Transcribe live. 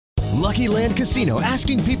Lucky Land Casino,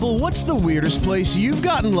 asking people, what's the weirdest place you've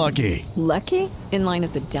gotten lucky? Lucky? In line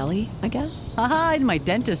at the deli, I guess? Aha, in my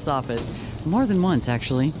dentist's office. More than once,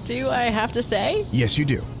 actually. Do I have to say? Yes, you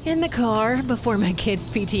do. In the car before my kids'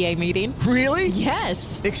 PTA meeting. Really?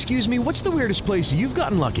 Yes. Excuse me, what's the weirdest place you've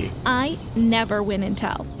gotten lucky? I never win and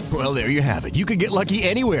tell. Well, there you have it. You can get lucky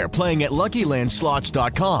anywhere, playing at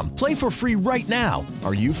LuckyLandSlots.com. Play for free right now.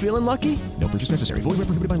 Are you feeling lucky? No purchase necessary. Void where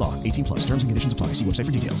prohibited by law. 18 plus. Terms and conditions apply. See website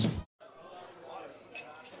for details.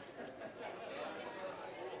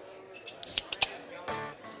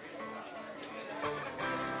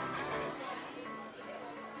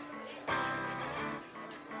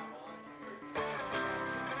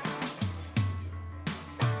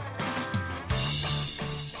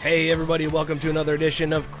 Hey everybody, welcome to another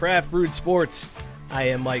edition of Craft Brewed Sports. I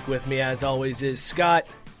am Mike. With me as always is Scott.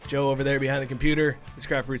 Joe over there behind the computer is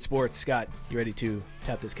Craft Brewed Sports. Scott, you ready to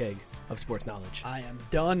tap this keg of sports knowledge? I am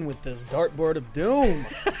done with this dartboard of doom.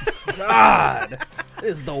 God, it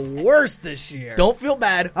is the worst this year. Don't feel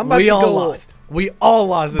bad. I'm about we to all go, lost. We all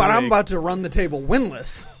lost. But I'm about to run the table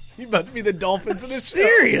winless. You're about to be the Dolphins of this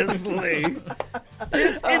Seriously.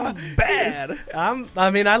 It's bad.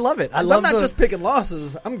 I love it. I'm not just picking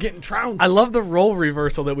losses. I'm getting trounced. I love the role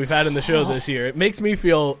reversal that we've had in the show this year. It makes me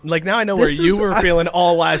feel like now I know where you were feeling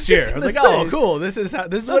all last year. I was like, oh, cool. This is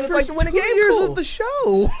what it's like to win a game. 2 years cool. of the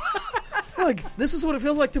show. Like, this is what it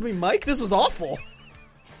feels like to be Mike. This is awful.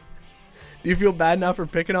 Do you feel bad now for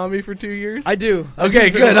picking on me for 2 years? I do. Okay,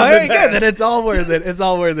 good. All right, good. Then it's all worth it. It's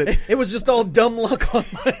all worth it. It was just all dumb luck on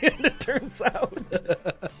my end, it turns out.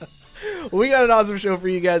 We got an awesome show for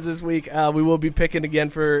you guys this week. We will be picking again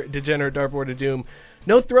for Degenerate Dartboard of Doom.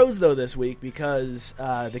 No throws, though, this week because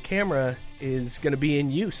the camera is going to be in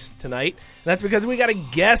use tonight. That's because we got a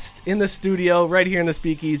guest in the studio right here in the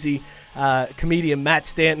Speakeasy, comedian Matt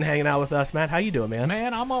Stanton hanging out with us. Matt, how you doing, man?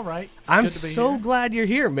 Man, I'm all right. I'm so glad you're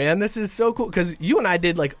here, man. This is so cool because you and I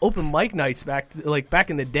did like open mic nights back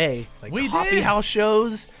in the day, like we coffee did. house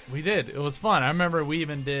shows. We did. It was fun. I remember we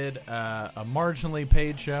even did a marginally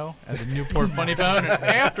paid show at the Newport Funny Bone. And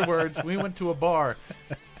afterwards, we went to a bar.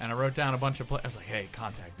 And I wrote down a bunch of I was like, hey,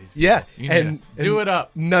 contact these people. Yeah. You need to do it up.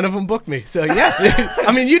 None of them booked me. So, yeah.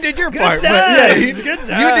 I mean, you did your part. Good But, yeah, times. you Good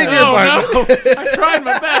times. did your part. No. I tried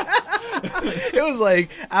my best. It was like,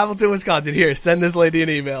 Appleton, Wisconsin, here, send this lady an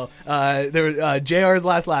email. There was JR's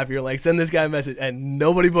last laugh. You're like, send this guy a message. And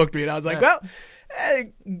nobody booked me. And I was like, well,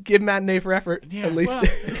 give Matt an A for effort. Yeah, at least.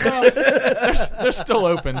 Well, they're still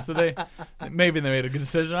open, so maybe they made a good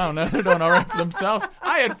decision. I don't know. They're doing all right for themselves.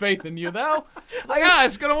 I had faith in you, though. Like,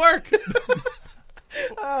 it's going to work.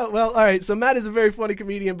 Well, all right. So Matt is a very funny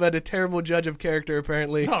comedian, but a terrible judge of character,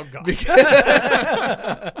 apparently. Oh, God.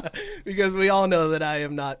 Because we all know that I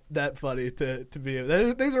am not that funny to be.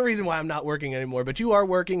 There's a reason why I'm not working anymore. But you are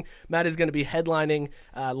working. Matt is going to be headlining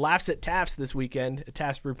Laughs at Taft's this weekend at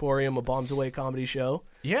Taft's Brewporium, a Bombs Away comedy show.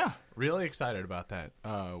 Yeah, really excited about that.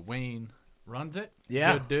 Wayne runs it.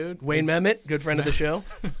 Yeah. Good dude. Wayne Mehmet, good friend of the show.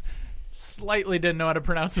 Slightly didn't know how to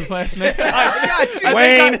pronounce his last name.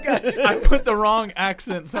 Wayne. I put the wrong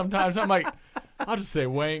accent sometimes. I'm like, I'll just say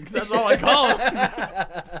Wayne because that's all I call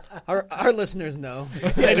him. Our listeners know.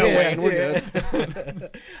 They know Wayne. We're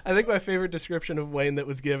good. I think my favorite description of Wayne that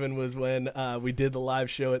was given was when we did the live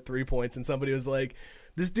show at 3 Points, and somebody was like,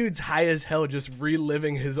 this dude's high as hell just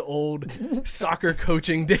reliving his old soccer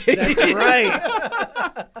coaching days. That's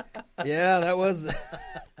right. Yeah, that was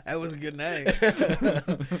a good night.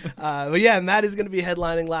 But yeah, Matt is going to be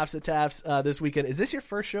headlining Laughs at Taft's this weekend. Is this your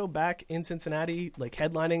first show back in Cincinnati, like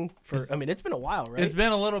headlining for? I mean, it's been a while, right? It's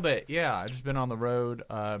been a little bit. Yeah, I've just been on the road.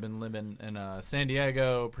 I've been living in San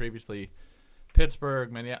Diego, previously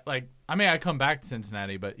Pittsburgh, Minneapolis. I come back to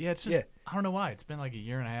Cincinnati, but yeah, it's just I don't know why. It's been like a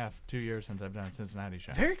year and a half, 2 years since I've done a Cincinnati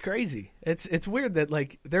show. Very crazy. It's weird that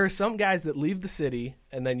like there are some guys that leave the city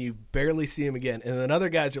and then you barely see them again, and then other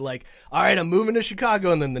guys are like, all right, I'm moving to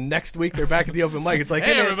Chicago, and then the next week they're back at the open mic. It's like,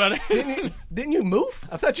 hey everybody, didn't you move?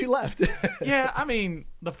 I thought you left. Yeah, I mean,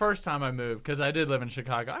 the first time I moved, because I did live in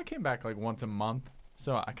Chicago, I came back like once a month,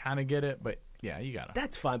 so I kind of get it, but. Yeah, you got it.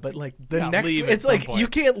 That's fine, but like the next, it's like you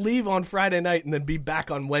can't leave on Friday night and then be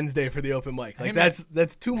back on Wednesday for the open mic. Like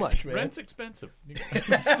that's too much, man. Rent's expensive.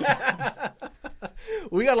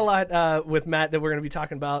 We got a lot with Matt that we're going to be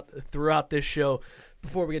talking about throughout this show.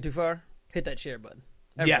 Before we get too far, hit that share button.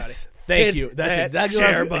 Everybody. Yes, thank you. That's exactly what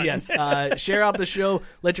I was button. Yes, share out the show.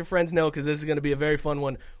 Let your friends know because this is going to be a very fun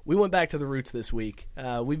one. We went back to the roots this week.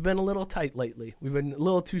 We've been a little tight lately. We've been a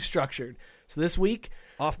little too structured. So this week,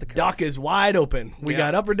 off the cuff. dock is wide open. We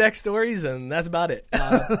got Upper Deck stories, and that's about it.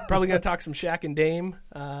 Probably going to talk some Shaq and Dame.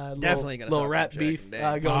 Definitely going to little talk rap some beef Shaq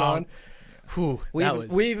and Dame. going on. Whew, We that even,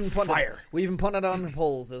 was we even put fire. We even put it on the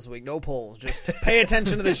polls this week. No polls. Just pay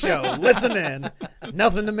attention to the show. Listen in.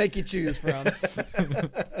 Nothing to make you choose from.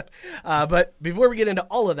 But before we get into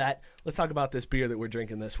all of that, let's talk about this beer that we're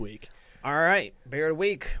drinking this week. All right. Beer of the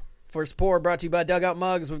week. First pour brought to you by Dugout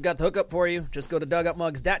Mugs. We've got the hookup for you. Just go to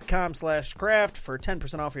dugoutmugs.com/craft for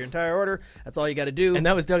 10% off your entire order. That's all you got to do. And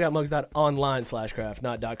that was dugoutmugs.online/craft,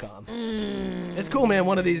 not .com. It's cool, man.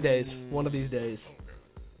 One of these days. One of these days.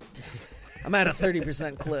 I'm at a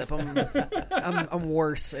 30% clip. I'm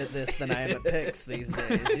worse at this than I am at picks these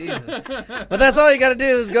days. Jesus. But that's all you got to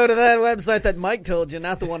do is go to that website that Mike told you,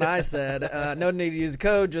 not the one I said. No need to use a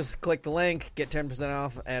code. Just click the link, get 10%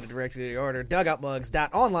 off, add it directly to your order.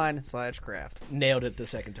 Dugoutmugs.online/craft. Nailed it the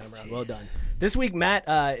second time around. Well done. This week, Matt,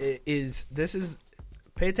 pay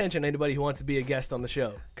attention, anybody who wants to be a guest on the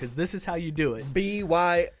show, because this is how you do it.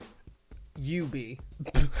 BYUB.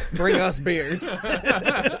 Bring us beers.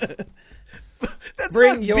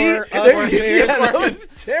 Bring your us beers. Yeah, that was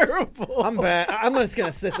terrible. I'm bad. I'm just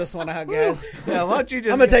going to sit this one out, guys. Yeah, why don't you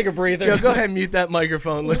just... I'm going to take a breather. Joe, go ahead and mute that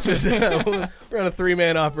microphone. Let's just... we're on a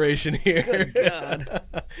three-man operation here. Good God.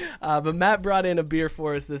 But Matt brought in a beer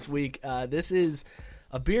for us this week. This is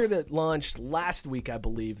a beer that launched last week, I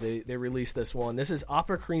believe. They released this one. This is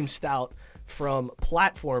Opera Cream Stout from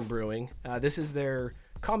Platform Brewing. This is their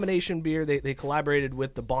combination beer. They collaborated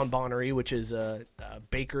with the Bonbonnery, which is a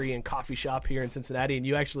bakery and coffee shop here in Cincinnati, and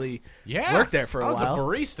you actually worked there for a while. I was a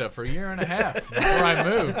barista for a year and a half before I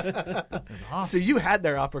moved. It was awesome. So you had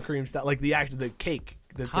their Opera Cream Stout, like the cake.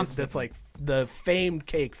 That's like the famed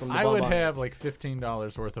cake from the I Bonbonnery. would have like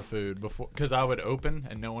 $15 worth of food before, because I would open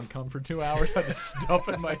and no one come for 2 hours. I just stuff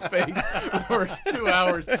in my face for 2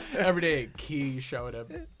 hours every day. Quiche, I would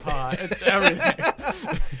have pie, everything.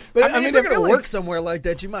 But I mean, if you're going to work somewhere like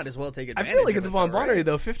that, you might as well take I advantage feel like of at the Bonbonnery,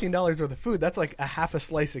 though, $15 worth of food, that's like a half a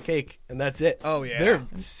slice of cake, and that's it. Oh, yeah. They're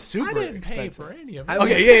I super didn't expensive. pay for any of it.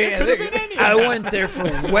 Okay, It could have been any of I that. went there for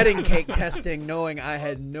wedding cake testing, knowing I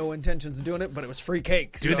had no intentions of doing it, but it was free cake.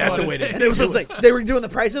 Dude, so- that's the way to And it was just like, they were doing the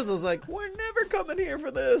prices. I was like, we're never coming here for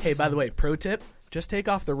this. Hey, by the way, pro tip: just take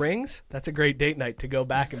off the rings. That's a great date night to go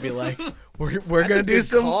back and be like, we're gonna do good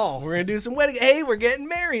some call. we're gonna do some wedding. Hey, we're getting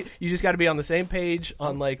married. You just got to be on the same page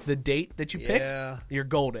on like the date that you picked. Yeah. You're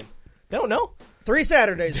golden. They don't know. 3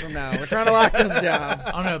 Saturdays from now, we're trying to lock this down.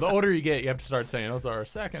 I don't know. The older you get, you have to start saying, those are our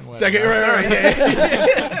second wedding. Second, right.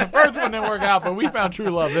 The first one didn't work out, but we found true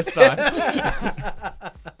love this time.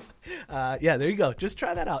 Yeah, there you go. Just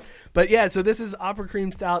try that out. But yeah, so this is Opera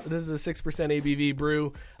Cream Stout. This is a 6% ABV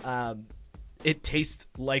brew. It tastes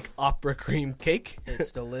like opera cream cake.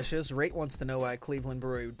 It's delicious. Rate wants to know why Cleveland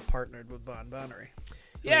Brewery partnered with Bonbonnery.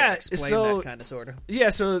 Yeah, Explain so that kind of sort of. Yeah,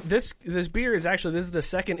 so this beer is actually, this is the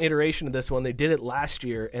second iteration of this one. They did it last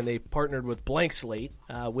year, and they partnered with Blank Slate,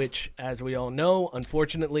 which, as we all know,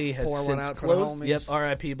 unfortunately has Pour one since out for the closed. homies. Yep,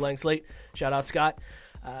 R.I.P. Blank Slate. Shout out Scott.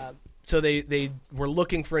 So they were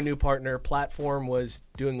looking for a new partner. Platform was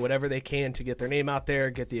doing whatever they can to get their name out there,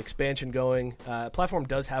 get the expansion going. Platform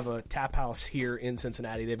does have a tap house here in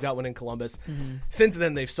Cincinnati. They've got one in Columbus. Mm-hmm. Since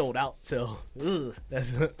then, they've sold out. So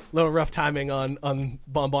that's a little rough timing on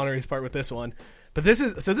Bonbonnery's part with this one. But this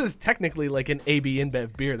is technically like an AB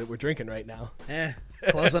InBev beer that we're drinking right now.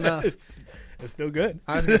 Close enough. It's still good.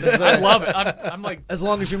 I was going to say, I love it. I'm like, as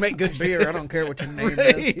long as you make good beer, I don't care what your name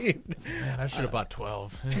is. man, I should have bought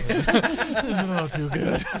 12. This is not too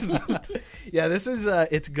good. Yeah, this is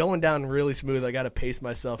it's going down really smooth. I got to pace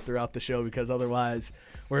myself throughout the show because otherwise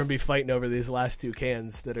we're gonna be fighting over these last 2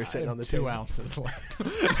 cans that are sitting on the 2 table. ounces left.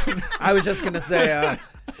 I was just going to say,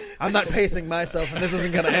 I'm not pacing myself, and this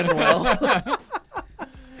isn't going to end well.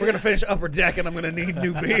 We're going to finish Upper Deck, and I'm going to need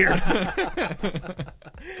new beer.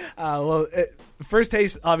 First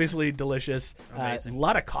taste, obviously delicious. Amazing. A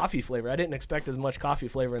lot of coffee flavor. I didn't expect as much coffee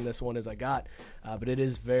flavor in this one as I got, but it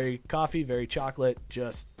is very coffee, very chocolate,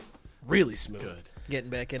 just really smooth. Good.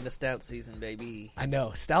 Getting back into stout season, baby. I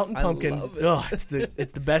know, stout and I pumpkin. love it. Oh, it's the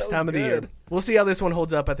best so time of the year. good. We'll see how this one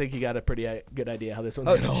holds up. I think you got a pretty good idea how this one's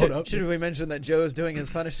going to hold up. Should we mention that Joe's doing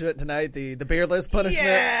his punishment tonight, the beerless punishment?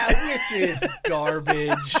 Yeah, which is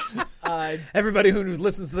garbage. Everybody who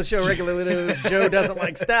listens to the show regularly knows Joe doesn't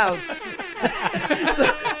like stouts.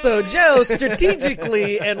 so Joe,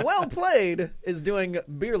 strategically and well played, is doing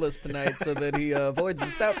beerless tonight so that he avoids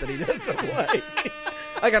the stout that he doesn't like.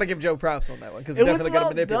 I got to give Joe props on that one because It was definitely got well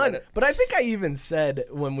to manipulate done. it. But I think I even said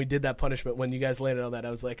when we did that punishment, when you guys landed on that,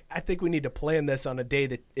 I was like, I think we need to plan this on a day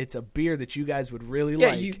that it's a beer that you guys would really Yeah,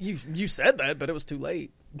 like. you said that, but it was too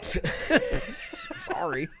late.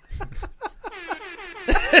 Sorry.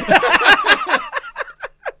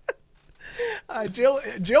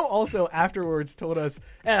 Jill also afterwards told us,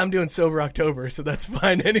 I'm doing sober October, so that's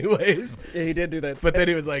fine anyways. Yeah, he did do that. But then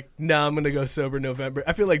he was like, nah, I'm going to go sober November.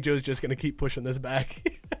 I feel like Joe's just going to keep pushing this back.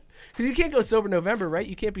 Because you can't go sober November, right?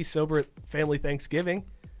 You can't be sober at family Thanksgiving.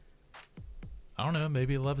 I don't know.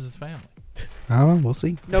 Maybe he loves his family. I don't know. We'll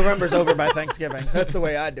see. November's over by Thanksgiving. That's the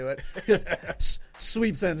way I do it. Because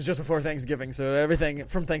sweeps ends just before Thanksgiving, so everything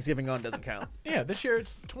from Thanksgiving on doesn't count. Yeah, this year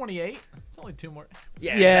it's 28. It's only 2 more.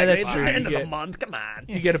 Yeah, Yeah, exactly. that's It's true. the end You of the get- month. Come on.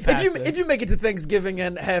 You get a pass. If you make it to Thanksgiving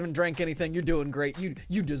and haven't drank anything, you're doing great.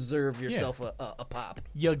 You deserve yourself a pop.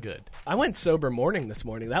 You're good. I went sober morning this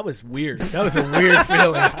morning. That was weird. That was a weird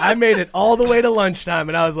feeling. I made it all the way to lunchtime,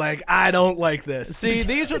 and I was like, I don't like this. See,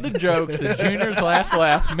 these are the jokes that Junior's last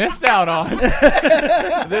laugh missed out on.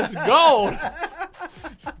 This gold.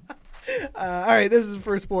 All right, this is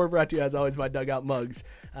First Pour, brought to you as always by Dugout Mugs.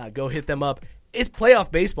 Go hit them up. It's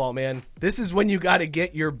playoff baseball, man. This is when you got to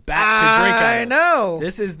get your bat to drink out I of. know.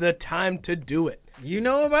 This is the time to do it. You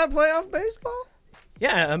know about playoff baseball?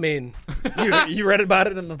 Yeah, I mean, You read about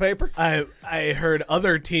it in the paper? I heard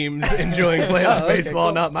other teams enjoying playoff baseball,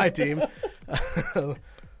 cool. not my team.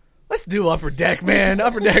 Let's do Upper Deck, man.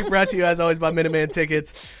 Upper Deck brought to you, as always, by Minuteman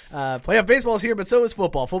Tickets. Playoff baseball is here, but so is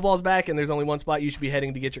football. Football's back, and there's only one spot you should be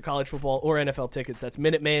heading to get your college football or NFL tickets. That's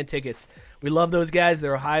Minuteman Tickets. We love those guys.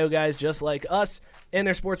 They're Ohio guys just like us, and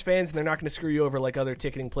they're sports fans, and they're not going to screw you over like other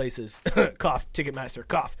ticketing places. Cough, Ticketmaster,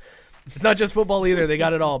 cough. It's not just football either. They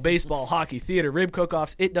got it all. Baseball, hockey, theater, rib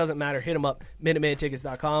cook-offs. It doesn't matter. Hit them up,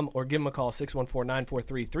 MinutemanTickets.com, or give them a call,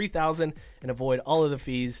 614-943-3000, and avoid all of the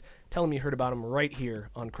fees. Tell them you heard about them right here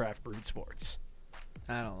on Craft Brewed Sports.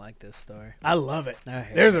 I don't like this story. I love it. I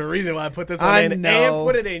hate There's a reason why I put this one I in know. and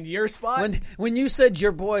put it in your spot. When you said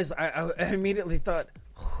your boys, I immediately thought,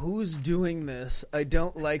 who's doing this? I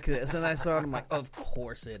don't like this. And I saw it, I'm like, of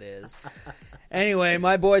course it is. Anyway,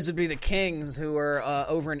 my boys would be the Kings, who are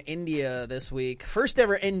over in India this week. First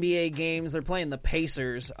ever NBA games. They're playing the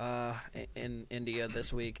Pacers in India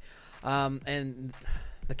this week. And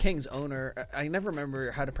the Kings owner, I never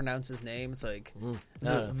remember how to pronounce his name. It's like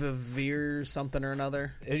Vivir something or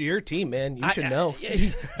another. Your team, man. You should know.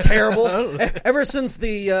 He's terrible. Ever since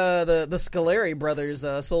the Scolari brothers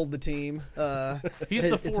sold the team, He's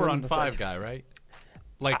the it's 4-on-5 been like- guy, right?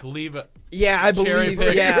 Like leave a Yeah, I cherry believe.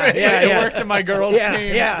 pick. Yeah. It worked in my girls' Yeah,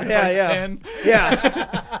 team. yeah, It's yeah, like yeah. 10.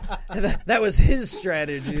 Yeah, that was his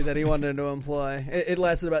strategy that he wanted to employ. It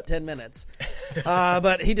lasted about 10 minutes,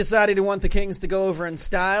 but he decided he wanted the Kings to go over in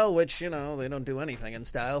style, which they don't do anything in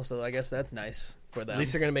style, so I guess that's nice for them. At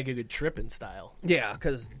least they're going to make a good trip in style. Yeah,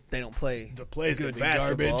 because they don't play The play's gonna good be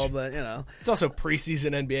basketball, garbage. but It's also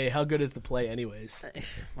preseason NBA. How good is the play anyways?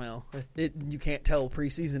 well, you can't tell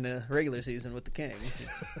preseason to regular season with the Kings.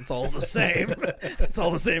 It's all the same. It's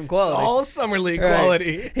all the same quality. All summer league Right.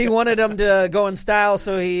 quality. He wanted them to go in style,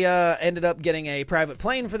 so he ended up getting a private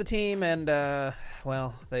plane for the team, and,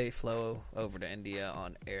 they flew over to India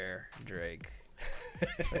on Air Drake,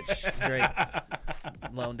 which Drake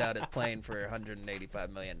loaned out his plane for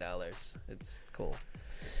 $185 million. It's cool.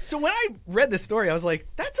 So when I read this story, I was like,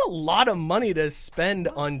 that's a lot of money to spend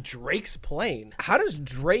on Drake's plane. How does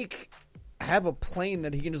Drake have a plane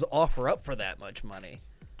that he can just offer up for that much money?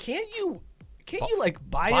 Can't you like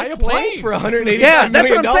buy Buy a a plane plane. for $185 Yeah, that's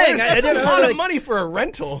what I'm million? saying. I That's a didn't know, lot of like- money for a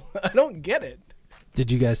rental. I don't get it. Did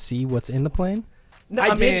you guys see what's in the plane? No,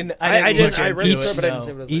 I mean, did. I I didn't did. look I into read the it, story, but I didn't so-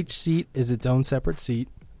 see what it was. Each seat is its own separate seat.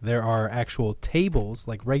 There are actual tables,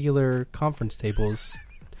 like regular conference tables,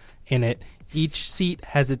 in it. Each seat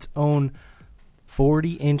has its own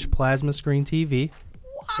 40-inch plasma screen TV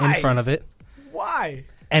Why? in front of it, Why?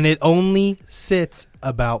 and it only sits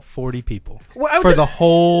about 40 people Well, I was for just- the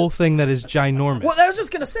whole thing that is ginormous. Well, I was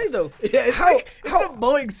just gonna say though. Yeah, it's a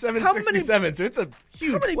Boeing 767, so it's a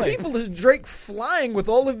huge How many plane. people is Drake flying with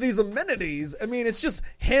all of these amenities? I mean, it's just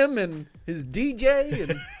him and his DJ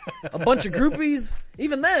and a bunch of groupies.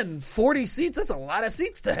 Even then, 40 seats, that's a lot of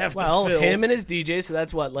seats to have Well, to fill. him and his DJ, so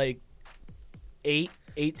that's what, like eight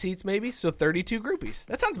seats maybe? So 32 groupies.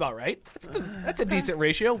 That sounds about right. That's a decent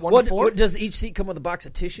ratio, 1 to 4. Does each seat come with a box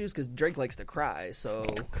of tissues? Because Drake likes to cry, so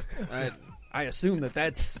I assume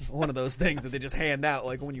that's one of those things that they just hand out,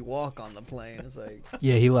 like when you walk on the plane. It's like,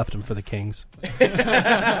 yeah, he left him for the Kings.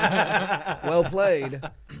 well played.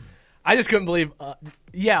 I just couldn't believe.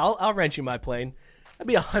 I'll rent you my plane. That'd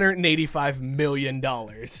be $185 million. How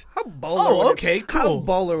baller? Oh, would it- okay, How cool.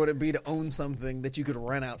 baller would it be to own something that you could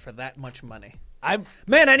rent out for that much money?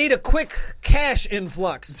 Man, I need a quick cash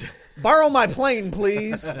influx. Borrow my plane,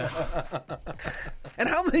 please. And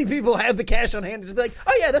how many people have the cash on hand to just be like,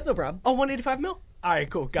 oh, yeah, that's no problem. $185 million. All right,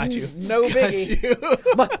 cool. Got you. No Got biggie.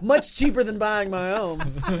 you. Much cheaper than buying my own.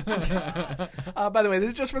 By the way, this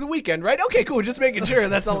is just for the weekend, right? Okay, cool. Just making sure.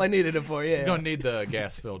 That's all I needed it for. Yeah. You're gonna need the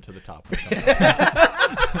gas filled to the top.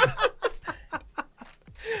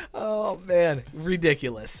 Oh man,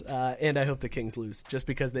 ridiculous! And I hope the Kings lose just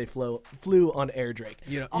because they flew on Air Drake.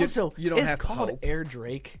 You don't it's have to called hope. Air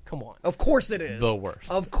Drake. Come on. Of course it is. The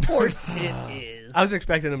worst. Of course it is. I was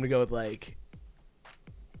expecting him to go with like.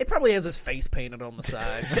 It probably has his face painted on the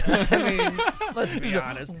side. I mean, let's be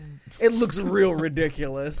honest. It looks real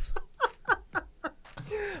ridiculous.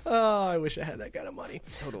 Oh, I wish I had that kind of money.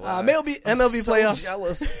 So do I. MLB I'm playoffs. so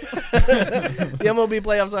jealous. The MLB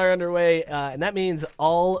playoffs are underway, and that means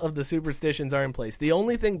all of the superstitions are in place. The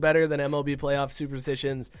only thing better than MLB playoff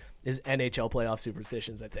superstitions is NHL playoff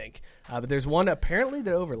superstitions, I think. But there's one apparently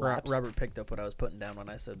that overlaps. Robert picked up what I was putting down when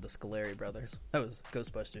I said the Scoleri brothers. That was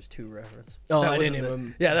Ghostbusters 2 reference. Oh, that I wasn't didn't the-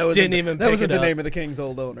 even. Yeah, that was didn't even. That pick wasn't it the up. name of the King's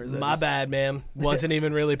old owners. My bad, man. Wasn't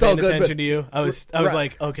even really all paying good, attention but- to you. I was Right.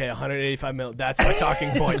 like, okay, 185 million. That's my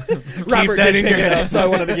talking point. Robert Keep that did in pick your it head. up, so I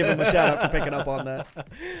wanted to give him a shout out for picking up on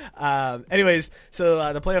that. Anyways,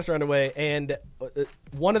 so the playoffs are underway, and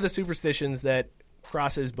one of the superstitions that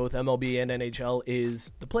crosses both MLB and NHL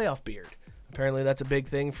is the playoff beard. Apparently, that's a big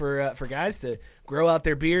thing for guys to grow out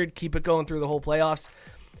their beard, keep it going through the whole playoffs.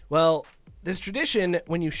 Well, this tradition,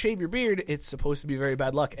 when you shave your beard, it's supposed to be very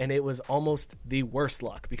bad luck, and it was almost the worst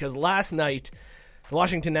luck because last night, the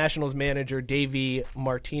Washington Nationals manager Davey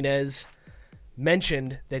Martinez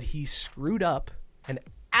mentioned that he screwed up and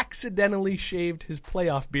accidentally shaved his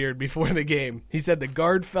playoff beard before the game. He said the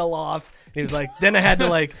guard fell off. And he was like, then I had to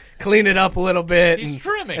like clean it up a little bit. He's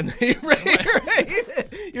trimming. And right.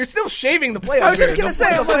 You're still shaving the playoff beard. I was just Don't gonna say,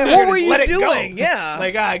 play I'm the like, playoff what beard, were just you let it go. doing? Yeah.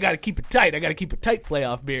 Like, I got to keep it tight. I got to keep a tight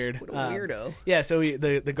playoff beard. What a weirdo. Yeah, so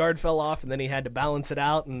the guard fell off, and then he had to balance it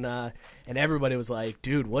out, and everybody was like,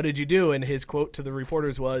 dude, what did you do? And his quote to the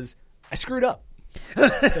reporters was, I screwed up.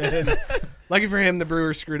 And lucky for him, the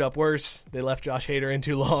Brewers screwed up worse. They left Josh Hader in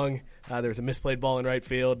too long. There was a misplayed ball in right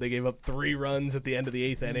field. They gave up 3 runs at the end of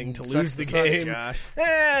the 8th inning to lose the game. Josh.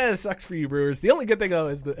 Sucks for you, Brewers. The only good thing, though,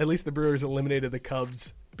 is that at least the Brewers eliminated the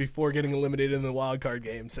Cubs before getting eliminated in the wild card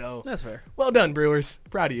game. So That's fair. well done, Brewers.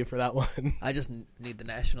 Proud of you for that one. I just need the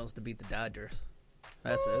Nationals to beat the Dodgers.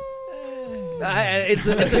 That's it. It's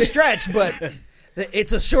a stretch, but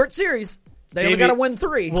it's a short series. They only got to win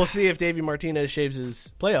 3. We'll see if Davey Martinez shaves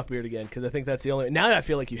his playoff beard again, because I think that's the only. Now I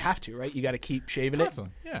feel like you have to, right? You got to keep shaving it.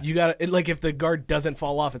 Constantly, yeah. You got to like if the guard doesn't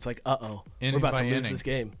fall off, it's like, we're Inning about to by lose inning. this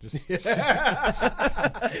game. Just taking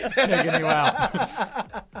you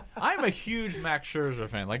out. I'm a huge Max Scherzer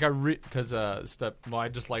fan. Like because I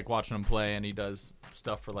just like watching him play, and he does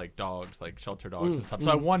stuff for like dogs, like shelter dogs and stuff.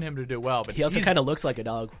 So I want him to do well. But He also kind of looks like a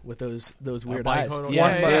dog with those weird eyes. bipodal. Yeah,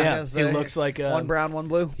 One- I was gonna say, He looks like one brown, one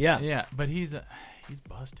blue. Yeah, yeah, but he's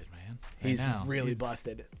busted, man. Right he's now. really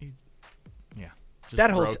busted. Yeah, just That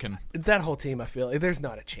whole broken. that whole team, I feel like there's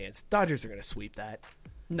not a chance. Dodgers are going to sweep that.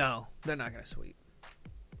 No, they're not going to sweep.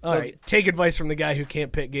 All right, take advice from the guy who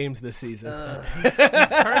can't pick games this season. He's turning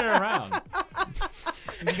it around.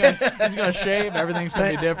 He's gonna shave. Everything's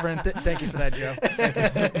gonna be different. Thank you for that, Joe.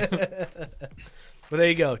 But there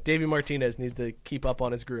you go. Davey Martinez needs to keep up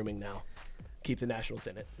on his grooming now. Keep the Nationals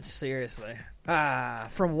in it. Seriously.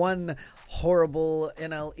 From one horrible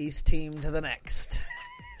NL East team to the next.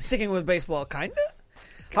 Sticking with baseball, kinda.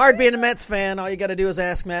 Hard being a Mets fan. All you got to do is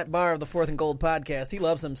ask Matt Barr of the Fourth and Gold podcast. He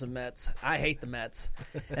loves him some Mets. I hate the Mets.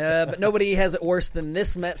 But nobody has it worse than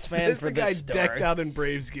this Mets fan This for the guy this story. decked out in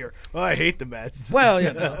Braves gear. Oh, I hate the Mets. Well,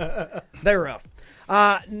 you know, they're rough.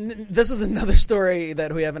 This is another story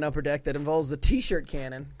that we have in Upper Deck that involves the T-shirt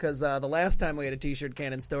cannon, because the last time we had a T-shirt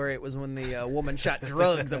cannon story, it was when the woman shot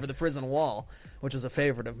drugs over the prison wall, which was a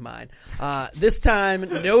favorite of mine. This time,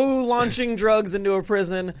 no launching drugs into a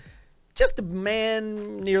prison, just a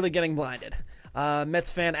man nearly getting blinded.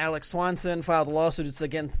 Mets fan Alex Swanson filed a lawsuit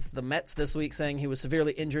against the Mets this week, saying he was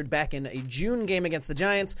severely injured back in a June game against the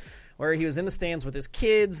Giants, where he was in the stands with his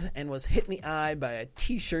kids and was hit in the eye by a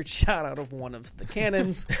T-shirt shot out of one of the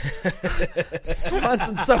cannons.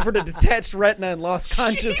 Swanson suffered a detached retina and lost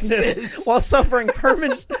consciousness while suffering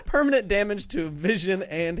permanent damage to vision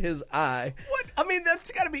and his eye. What? I mean,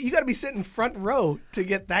 that's got to be. You got to be sitting front row to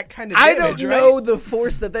get that kind of. I damage, don't right? know the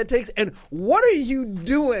force that takes, and what are you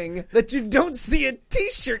doing that you don't see a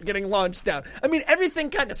T-shirt getting launched out? I mean, everything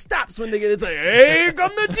kind of stops when they get. It's like, hey, here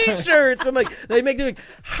come the T-shirts, and like they make them.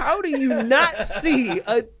 How do you not see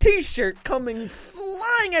a T-shirt coming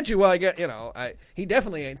flying at you? Well, he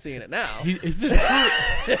definitely ain't seeing it now. He's just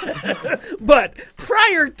But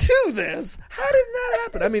prior to this, how did that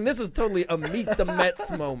happen? I mean, this is totally a meet the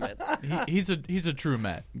Mets moment. he's a he's a true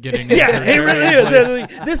Met. Getting Yeah, he really is.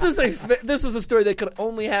 This is a story that could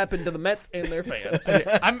only happen to the Mets and their fans.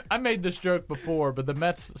 I made this joke before, but the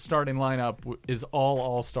Mets starting lineup is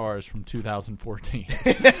all stars from 2014.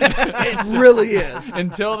 It really is.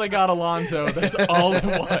 Until they got Alonso, that's all it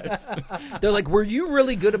was. They're like, were you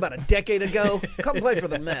really good about a decade ago? Come play for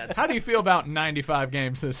the Mets. How do you feel about 95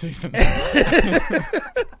 games this season?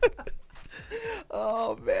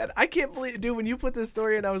 Oh, man. I can't believe, dude, when you put this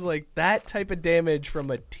story in, I was like, that type of damage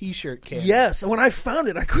from a T-shirt can. Yes. When I found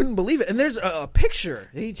it, I couldn't believe it. And there's a picture.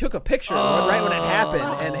 He took a picture right when it happened,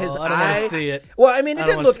 and his I don't want to see it. Well, I mean, it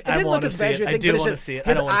didn't look as bad as you I think, do but it's want to just see it.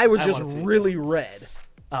 his eye was I just wanna see it. really red.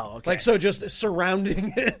 Oh, okay. Like, so just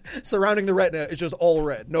surrounding the retina, it's just all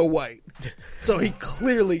red, no white. So he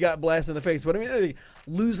clearly got blasted in the face. But I mean,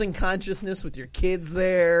 losing consciousness with your kids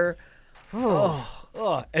there.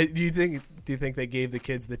 Oh, do you think they gave the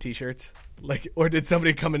kids the T-shirts? Like, or did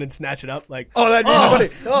somebody come in and snatch it up? Like, that'd be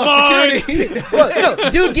funny. Security. Well, no,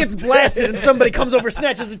 dude gets blasted and somebody comes over,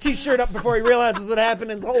 snatches the T-shirt up before he realizes what happened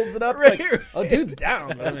and holds it up. It's like, oh, dude's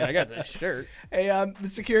down. But I mean, I got that shirt. Hey, the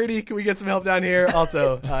security, can we get some help down here?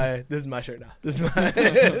 Also, this is my shirt now. This is my.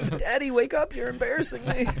 Daddy, wake up! You're embarrassing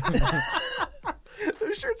me.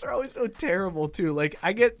 Those shirts are always so terrible too. Like,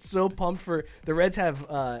 I get so pumped for the Reds have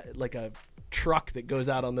like a truck that goes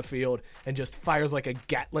out on the field and just fires like a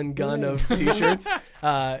Gatling gun of T-shirts.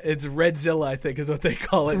 It's Redzilla, I think, is what they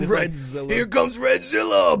call it. It's Redzilla. Like, here comes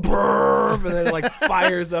Redzilla, brrr, and then it like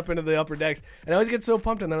fires up into the upper decks. And I always get so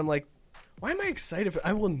pumped, and then I'm like, why am I excited?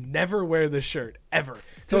 I will never wear this shirt ever.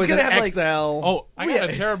 So it's gonna an have XL. Oh, I got Yeah.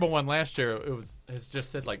 a terrible one last year. It's just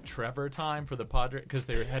said like Trevor time for the Padres because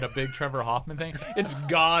they had a big Trevor Hoffman thing. It's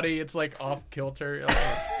gaudy. It's like off kilter.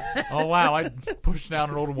 Oh wow! I pushed down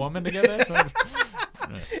an old woman to get this.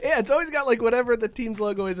 Yeah, it's always got like whatever the team's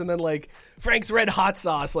logo is, and then like Frank's Red Hot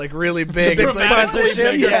Sauce, like really big. The big It's like,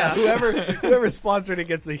 sponsorship, yeah. Whoever sponsored it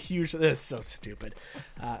gets the huge. This is so stupid.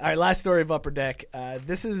 All right, last story of Upper Deck.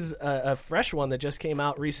 This is a fresh one that just came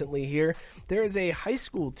out recently. Here, there is a high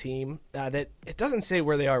school team that it doesn't say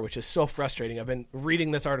where they are, which is so frustrating. I've been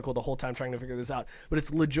reading this article the whole time trying to figure this out, but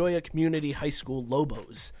it's La Jolla Community High School.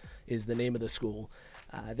 Lobos is the name of the school.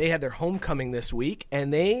 They had their homecoming this week,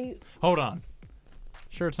 and they Hold on.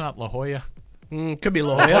 Sure, it's not La Jolla. Could be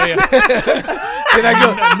La Jolla. Did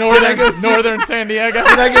I go Northern San Diego?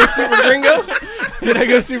 Did I go super gringo? Did I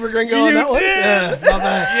go super gringo on that one?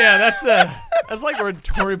 Yeah, that's like where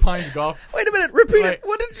Torrey Pines golf. Wait a minute, repeat Like- it.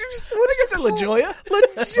 What did you just? What did you say, La Jolla?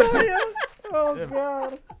 La Jolla. Oh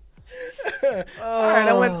God. All right,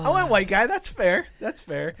 I went white guy. That's fair. That's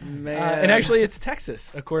fair. Man. And actually, it's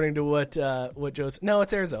Texas, according to what Joe's. No,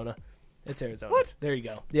 it's Arizona. It's Arizona. What? There you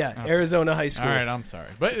go. Yeah, Okay. Arizona High School. All right, I'm sorry,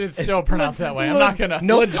 but it's still pronounced that way. I'm not gonna.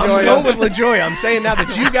 No, I'm going with La Jolla. I'm saying now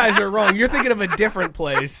that you guys are wrong. You're thinking of a different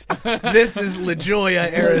place. This is La Jolla,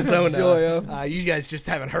 Arizona. La Jolla. You guys just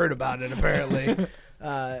haven't heard about it, apparently.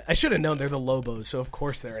 I should have known they're the Lobos, so of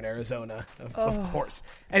course they're in Arizona. Of course.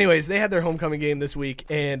 Anyways, they had their homecoming game this week,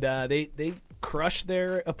 and they crushed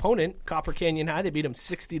their opponent, Copper Canyon High. They beat them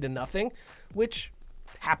 60-0, which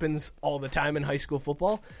happens all the time in high school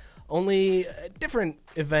football. Only a different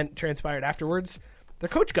event transpired afterwards. Their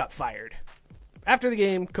coach got fired. After the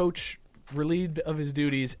game, coach relieved of his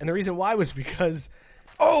duties, and the reason why was because...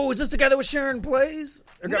 Oh, is this the guy that was sharing plays?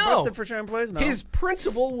 Or got No. busted for sharing plays? No. His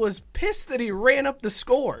principal was pissed that he ran up the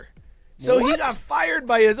score. So he What? got fired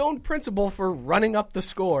by his own principal for running up the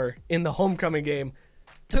score in the homecoming game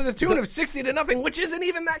to the tune of 60-0, which isn't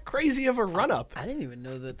even that crazy of a run-up. I didn't even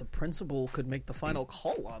know that the principal could make the final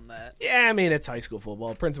call on that. Yeah, I mean, it's high school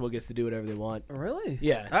football. Principal gets to do whatever they want. Really?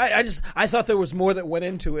 Yeah. I thought there was more that went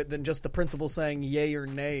into it than just the principal saying yay or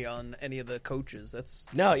nay on any of the coaches. That's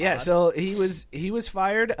No, yeah. odd. So he was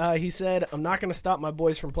fired. He said, "I'm not going to stop my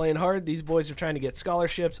boys from playing hard. These boys are trying to get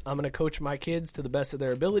scholarships. I'm going to coach my kids to the best of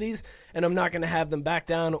their abilities, and I'm not going to have them back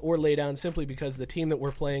down or lay down simply because the team that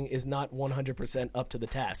we're playing is not 100% up to the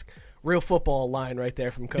task." Real football line right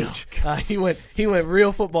there from Coach. He went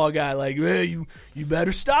real football guy. Like, hey, you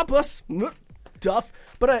better stop us, tough.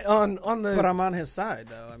 But on the But I'm on his side,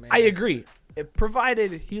 though. I mean, I agree.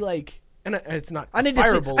 Provided he and it's not. I need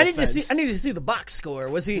fireable to offense. see. I need to see the box score.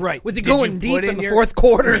 Was he Right. Was he Did going you deep put in in the your- fourth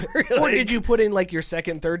quarter? Or did you put in like your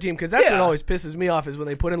second, third team? Because that's what Yeah. always pisses me off is when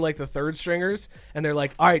they put in like the third stringers and they're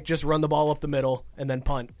like, all right, just run the ball up the middle and then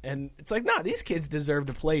punt. And it's like, nah, these kids deserve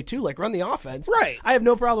to play too. Like, run the offense. Right. I have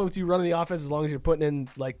no problem with you running the offense as long as you're putting in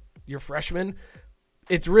like your freshmen.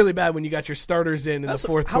 It's really bad when you got your starters in the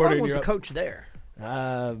fourth How quarter. long was and the you're coach there?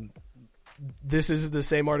 this is the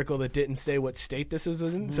same article that didn't say what state this is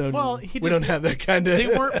in, so Well, we don't have that kind of. They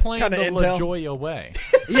weren't playing Kinda the intel. La Jolla way.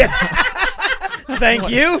 Yeah. Thank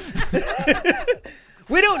you.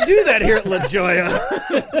 We don't do that here at La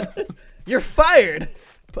Jolla. You're fired.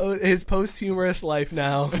 His posthumous life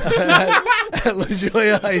now at La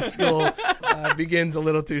Jolla High School begins a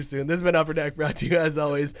little too soon. This has been Upper Deck, brought to you as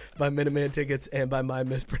always by Minuteman Tickets and by my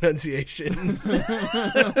mispronunciations.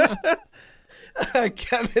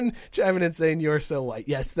 Kevin chiming in saying you're so white.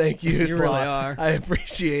 Yes, thank you. You Slaw. really are. I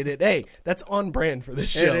appreciate it. Hey, that's on brand for this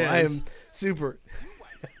show. It is. I am super.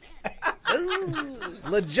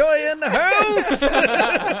 La Jolla in the house.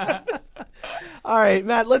 All right,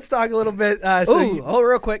 Matt, let's talk a little bit.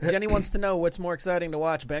 Real quick. Jenny wants to know what's more exciting to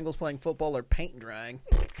watch, Bengals playing football or paint drying.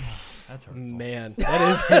 That's hurtful. Man, that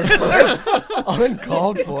is hurtful.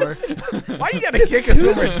 Uncalled for. Why you got to kick us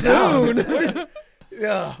over soon?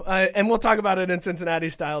 Yeah, and we'll talk about it in Cincinnati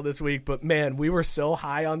style this week. But man, we were so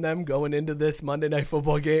high on them going into this Monday Night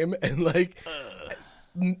Football game, and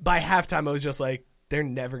by halftime, I was just like, they're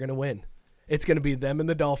never going to win. It's going to be them and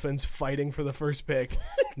the Dolphins fighting for the first pick.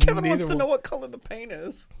 Kevin wants to know what color the paint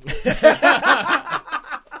is.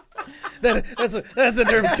 That's a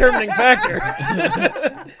determining factor.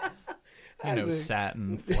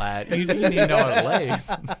 Satin, flat. You need to know how it lays.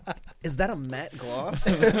 Is that a matte gloss?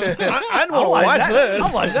 I don't want to watch this.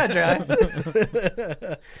 I'll watch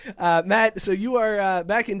that dry. Matt, so you are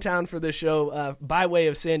back in town for this show by way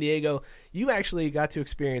of San Diego. You actually got to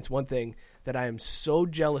experience one thing that I am so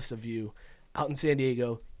jealous of you out in San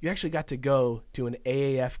Diego. You actually got to go to an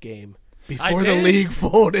AAF game before the league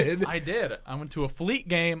folded. I did. I went to a Fleet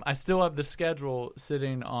game. I still have the schedule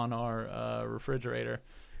sitting on our refrigerator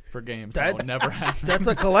for games that will never happen. That's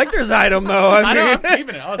a collector's item, though. I mean, I'm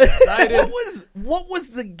keeping it. I was excited. What was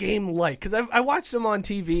the game like? Because I watched them on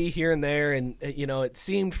TV here and there, and it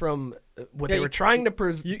seemed from what they were trying to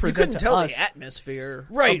present you couldn't to tell us, the atmosphere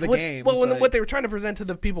right? of the game. Well, what they were trying to present to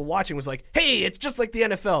the people watching was like, "Hey, it's just like the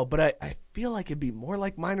NFL," but I feel like it'd be more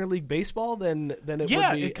like minor league baseball than it would be.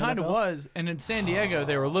 Yeah, it kind NFL. of was. And in San Diego,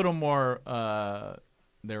 they were a little more.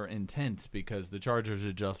 They were intense because the Chargers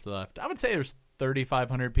had just left. I would say there's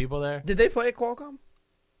 3,500 people there. Did they play at Qualcomm?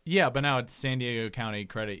 Yeah, but now it's San Diego County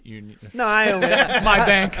Credit Union. No, I only my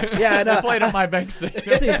bank. Yeah, no. I played at my bank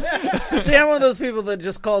stadium. See, I'm one of those people that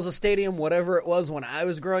just calls a stadium whatever it was when I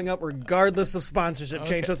was growing up, regardless of sponsorship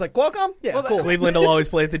change. So it's like Qualcomm, yeah, cool. Cleveland will always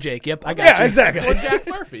play at the Jake. Yep, I got you. Yeah, exactly. Well, Jack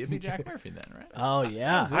Murphy. It'd be Jack Murphy then, right? Oh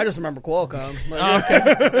yeah, I just remember Qualcomm.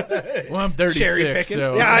 Okay. Well, I'm 36, Cherry picking.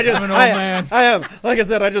 so Yeah, I'm an old man. I am. Like I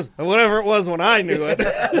said, I just whatever it was when I knew it.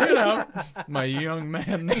 My young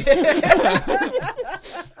man.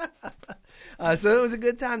 So it was a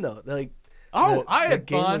good time though. I had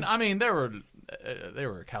fun. Was... I mean, there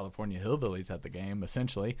were California hillbillies at the game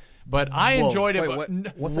essentially, but I enjoyed it.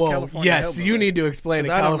 Wait, what's a California Yes, hillbilly? you need to explain a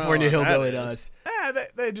California hillbilly to us.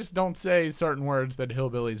 They just don't say certain words that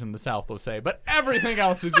hillbillies in the South will say, but everything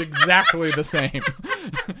else is exactly the same.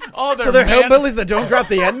 So they're hillbillies that don't drop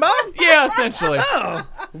the N-bomb? Yeah, essentially. Oh,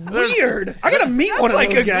 weird. I gotta meet one of like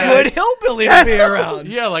those a guys. good hillbilly to be around.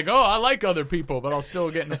 Yeah, I like other people, but I'll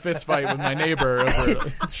still get in a fist fight with my neighbor over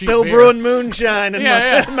cheap Still beer. brewing moonshine in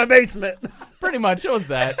Yeah. my basement. Pretty much, it was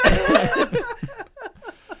that.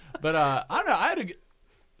 But I don't know.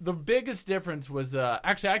 The biggest difference was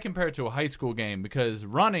actually I compare it to a high school game because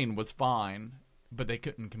running was fine, but they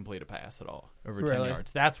couldn't complete a pass at all over 10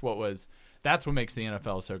 yards. That's what makes the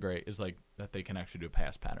NFL so great is like that they can actually do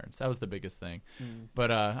pass patterns. That was the biggest thing. But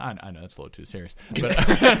I know it's a little too serious. But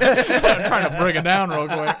I'm trying to bring it down real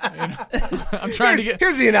quick. I'm trying to get.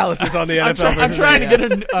 Here's the analysis on the NFL. I'm trying to get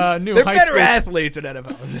a new. They're high better school, athletes at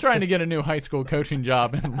NFL. I'm trying to get a new high school coaching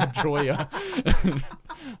job in La Jolla.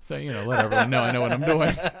 So let everyone know I know what I'm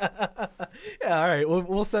doing. Yeah, all right.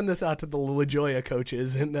 We'll send this out to the La Jolla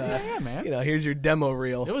coaches, and man. Here's your demo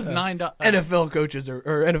reel. It was $9. NFL coaches or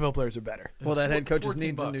NFL players are better. Well, that head coach $14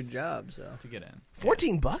 needs a new job, so to get in.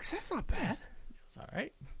 $14? That's not bad. It's all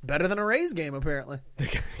right. better than a Rays game, apparently.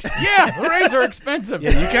 Yeah, the Rays are expensive.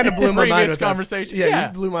 Yeah, you kind of blew my mind with conversation. That. Yeah,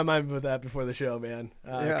 you blew my mind with that before the show, man.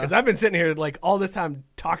 Yeah. Because I've been sitting here like all this time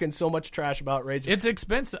talking so much trash about Rays. it's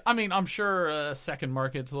expensive. I mean, I'm sure second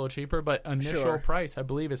market's a little cheaper, but initial price, I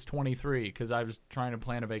believe, is $23. Because I was trying to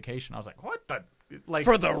plan a vacation, I was like, "What the." Like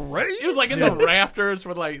for the Rays, it was like in the rafters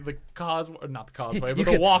with like the causeway, not the causeway, but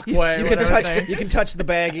the walkway. You can touch the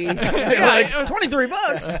baggie. Like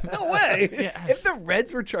 $23. No way. Yeah. If the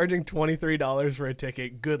Reds were charging $23 for a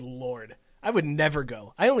ticket, good lord, I would never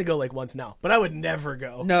go. I only go like once now, but I would never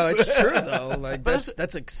go. No, it's true though. Like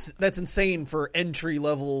that's insane for entry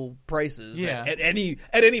level prices. Yeah. At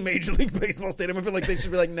any Major League Baseball stadium, I feel like they should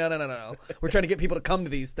be like, no. We're trying to get people to come to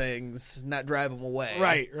these things, not drive them away.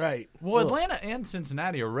 Right. Well, Atlanta and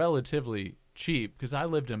Cincinnati are relatively cheap because I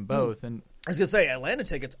lived in both, and I was gonna say Atlanta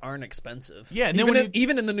tickets aren't expensive. Yeah, and then even when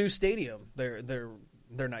even in the new stadium,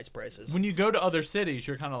 they're nice prices. when you go to other cities,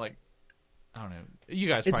 you're kind of like, I don't know. You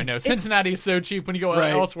guys probably know Cincinnati is so cheap. When you go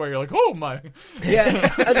elsewhere, you're like, oh my. Yeah,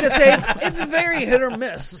 I was gonna say it's very hit or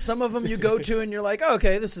miss. Some of them you go to and you're like, oh,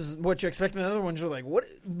 okay, this is what you expect. And the other ones you're like, what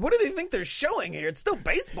do they think they're showing here? It's still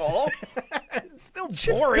baseball. It's still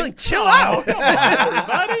boring. Like, chill out, Come on,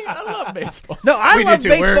 everybody. I love baseball. No, I love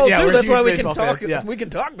baseball too. We're That's why huge we can baseball talk. fans, yeah. We can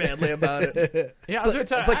talk badly about it. Yeah,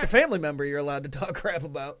 It's like the family member you're allowed to talk crap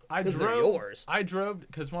about because they're yours. I drove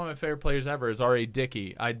because one of my favorite players ever is R.A.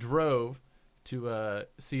 Dickey. I drove to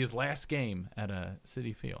see his last game at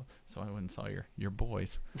Citi Field, so I went and saw your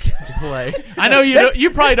boys to play. I know you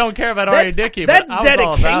probably don't care about R.A. Dickey, but that's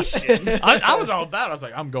dedication. I was all about it. I was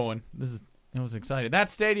like, I'm going. It was exciting. That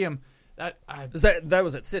stadium. That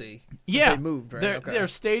was at City. Yeah, they moved. Right? Their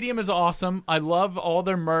stadium is awesome. I love all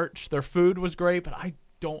their merch. Their food was great, but I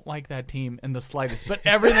don't like that team in the slightest. But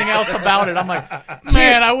everything else about it, I'm like,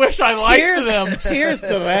 man, I wish I liked them. Cheers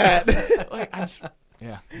to that.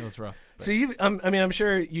 Yeah, it was rough. But. So I'm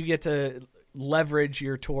sure you get to leverage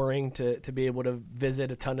your touring to be able to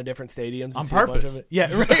visit a ton of different stadiums On and see a bunch purpose. of it.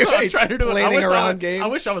 Yeah, right. I'm trying to do it. Planning around games. I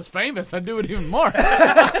wish I was famous. I'd do it even more.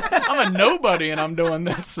 I'm a nobody, and I'm doing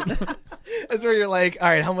this. That's where you're like, all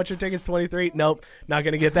right, how much are tickets? 23? Nope, not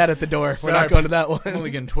going to get that at the door. Sorry, We're not going to that one. I'm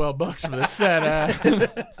only getting $12 for this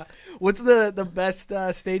set. What's the best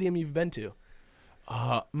stadium you've been to?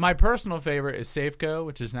 My personal favorite is Safeco,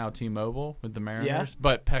 which is now T-Mobile with the Mariners. Yeah.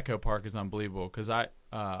 But Petco Park is unbelievable because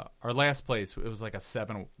our last place, it was like a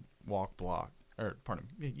 7-walk block. Or pardon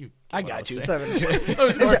me, I got you. 7.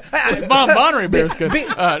 It's Bonnery Bears good.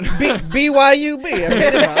 BYUB.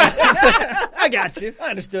 I got you. I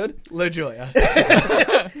understood. LaJoya.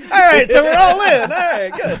 All right, so we're all in. All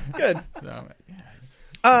right, good. So,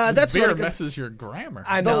 that's beer sort of messes your grammar.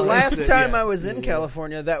 I the know. last time I was in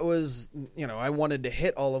California, that was, I wanted to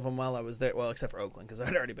hit all of them while I was there. Well, except for Oakland, because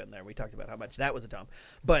I'd already been there. We talked about how much that was a dump.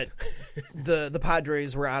 But the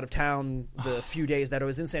Padres were out of town the few days that I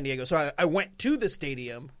was in San Diego. So I went to the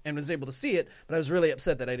stadium and was able to see it, but I was really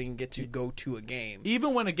upset that I didn't get to go to a game.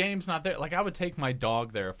 Even when a game's not there, like I would take my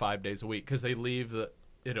dog there 5 days a week because they leave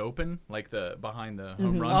it open, like the behind the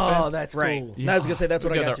home run fence. Oh, that's right. cool. Yeah. I was gonna say that's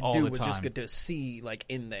what I got to do was time. just get to see like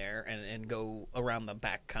in there and go around the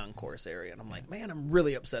back concourse area. And I'm like, man, I'm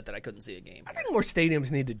really upset that I couldn't see a game. I think more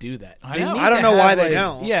stadiums need to do that. I know. I don't know why they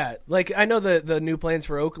don't. Yeah, like I know the new plans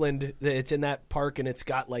for Oakland. It's in that park and it's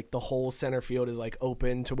got like the whole center field is like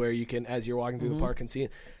open to where you can, as you're walking through the park, and see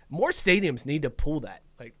it. More stadiums need to pull that.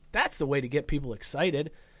 Like that's the way to get people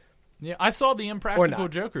excited. Yeah, I saw the Impractical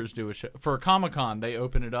Jokers do a show for Comic-Con. They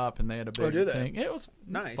opened it up and they had a big thing. It was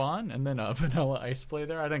nice, fun. And then Vanilla Ice play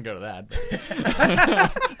there. I didn't go to that,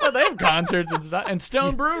 but they have concerts and stuff. And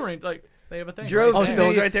Stone Brewery, like they have a thing.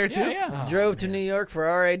 Stone's right there too. Yeah. Drove to New York for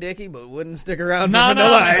R.A. Dickey, but wouldn't stick around for No,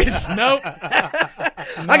 Vanilla Ice. Nope.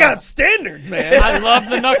 I got standards, man. I love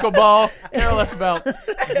the knuckleball. Care less about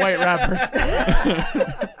white rappers.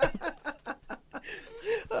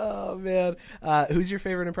 Oh man, who's your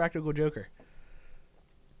favorite Impractical Joker?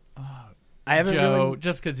 I haven't Joe, really,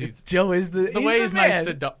 just because Joe is the way he's man. nice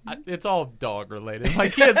to dog. It's all dog related.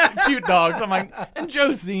 Like he has cute dogs. I'm like, and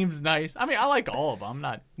Joe seems nice. I mean, I like all of them.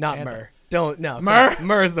 I'm not Murr. Don't no Murr.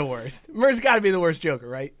 Murr's the worst. Murr's got to be the worst Joker,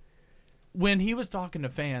 right? When he was talking to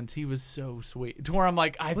fans, he was so sweet. To where I'm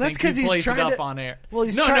like, I that's think he plays it up to, on air. Well,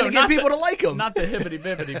 he's trying to get people to like him. Not the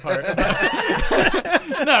hibbity-bibbity part.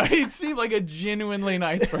 No, he seemed like a genuinely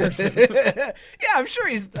nice person. Yeah, I'm sure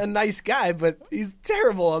he's a nice guy, but he's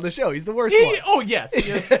terrible on the show. He's the worst one. Oh, yes. He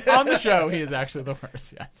is. On the show, he is actually the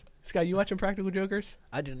worst, yes. Scott, you watching Practical Jokers?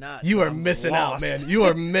 I do not. You so are I'm missing lost. out, man. You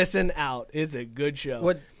are missing out. It's a good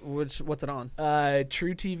show. What's it on?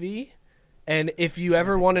 True TV. And if you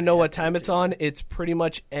ever want to know what time it's on, it's pretty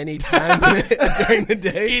much any time during the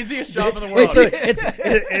day. Easiest job in the world. Wait, so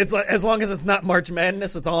it's like, as long as it's not March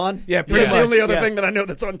Madness, it's on? Yeah, pretty much. The only other yeah. thing that I know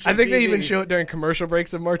that's on True I think TV. they even show it during commercial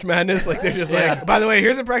breaks of March Madness. Like they're just like, by the way,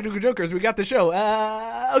 here's a Practical Jokers. We got the show.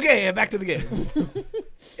 Okay, back to the game.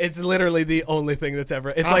 It's literally the only thing that's ever.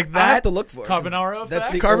 It's like that. I have to look for it. Carbonaro That's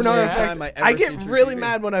the Carbonaro only effect. time I ever I get see True really TV.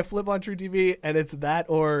 mad when I flip on True TV and it's that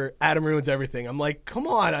or Adam Ruins Everything. I'm like, come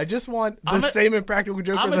on, I just want the same Impractical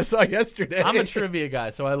Jokers I saw yesterday. I'm a trivia guy,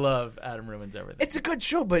 so I love Adam Ruins Everything. It's a good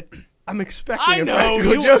show, but I'm expecting I know,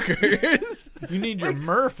 Impractical Jokers. You need your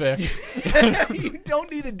Murr fix. You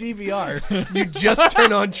don't need a DVR. You just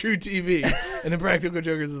turn on True TV and Impractical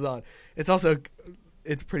Jokers is on. It's also,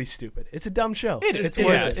 it's pretty stupid. It's a dumb show. It is. It's Is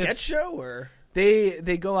it a worth sketch show or?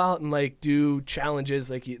 They go out and like do challenges,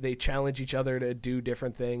 like they challenge each other to do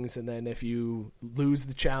different things, and then if you lose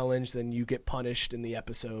the challenge, then you get punished in the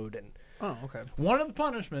episode. And Oh, okay. One of the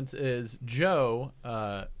punishments is Joe.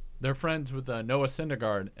 They're friends with Noah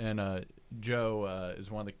Syndergaard, and Joe is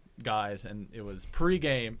one of the guys, and it was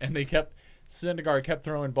pregame, and Syndergaard kept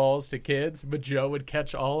throwing balls to kids, but Joe would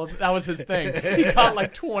catch all of them. That was his thing. He caught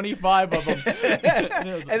like 25 of them.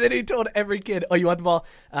 and then he told every kid, "Oh, you want the ball?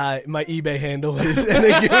 My eBay handle is." And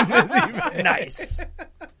they give him his eBay. Nice.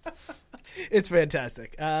 It's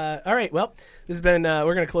fantastic. All right, well, this has been.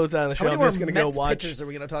 We're going to close out on the show. How many I'm more just going to go Mets watch. pitchers are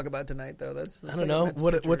we going to talk about tonight, though? That's I don't know.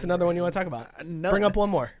 What's another one you want to talk about? None. Bring up one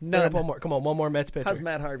more. Bring None. up one more. Come on, one more Mets pitcher. How's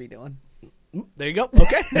Matt Harvey doing? There you go.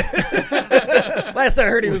 Okay. Last I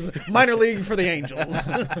heard, he was minor league for the Angels.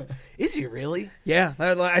 Is he really? Yeah,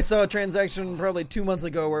 I saw a transaction probably 2 months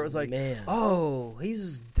ago where it was like, Man. oh,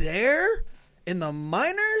 he's there in the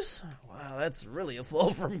minors? Wow, that's really a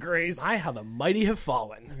fall from grace. My, how the mighty have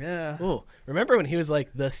fallen. Yeah. Ooh, remember when he was like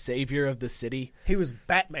the savior of the city? He was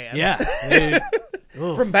Batman. Yeah.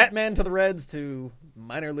 Ooh. From Batman to the Reds to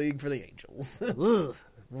minor league for the Angels. Ugh.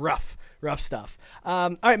 Rough stuff.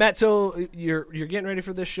 All right, Matt. So you're getting ready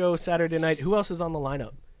for this show Saturday night. Who else is on the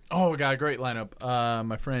lineup? Oh, we got a great lineup.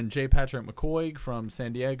 My friend J. Patrick McCoy from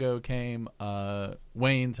San Diego came.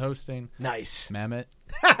 Wayne's hosting. Nice. Mamet.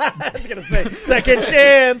 I was going to say, second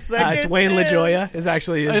chance. It's Wayne LaJoya. Is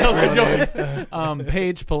actually his real name.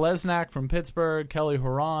 Paige Polesnak from Pittsburgh. Kelly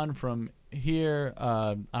Horan from here.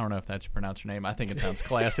 I don't know if that's you pronounce your name. I think it sounds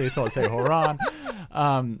classy, so I'll say Horan.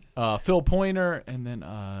 Phil Pointer, and then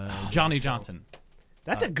Johnny Johnson.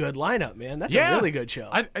 That's a good lineup, man. That's a really good show.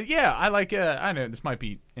 I like. I know this might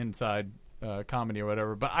be inside comedy or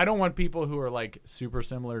whatever, but I don't want people who are like super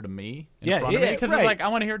similar to me in front of me because it's like I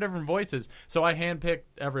want to hear different voices. So I handpicked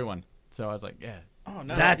everyone. So I was like, yeah, Oh,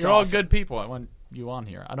 no. That's you're all awesome. good people. I want you on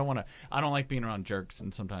here. I don't like being around jerks,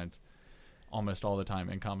 and sometimes. Almost all the time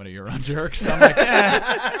in comedy, you're around jerks. So I'm like,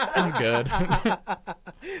 I'm good.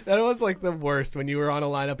 That was like the worst when you were on a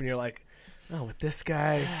lineup and you're like, oh, with this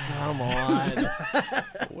guy, come on.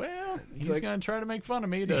 Well, he's like- going to try to make fun of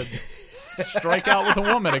me to strike out with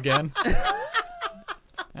a woman again.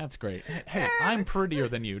 That's great. Hey, I'm prettier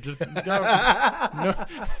than you. Just go. No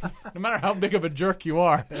matter how big of a jerk you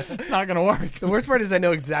are, it's not going to work. The worst part is I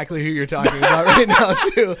know exactly who you're talking about right now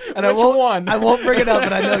too, and Which one? I won't bring it up,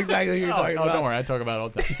 but I know exactly who you're talking Oh, about. don't worry. I talk about it all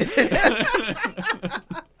the time.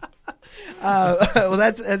 Well,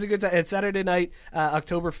 that's a good time. It's Saturday night,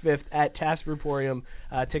 October 5th at Taft Brewporium.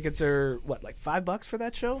 Tickets are what, like $5 for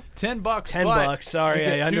that show? $10. $10. Sorry, you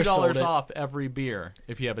get I undersold $2 it. off every beer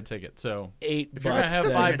if you have a ticket. So $8. if you're gonna have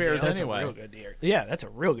That's a 5 good beers deal. That's anyway, a real good deal. Yeah, that's a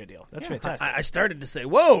real good deal. That's fantastic. I started to say,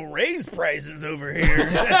 whoa, raise prices over here.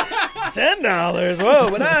 $10. Whoa,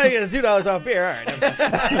 but I get $2 off beer. All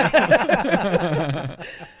right.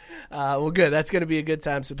 Well, good. That's going to be a good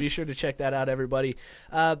time, so be sure to check that out, everybody.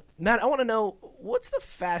 Matt, I want to know, what's the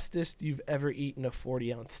fastest you've ever eaten a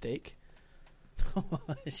 40-ounce steak?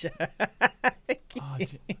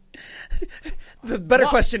 The better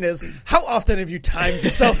question is, how often have you timed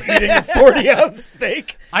yourself eating a 40-ounce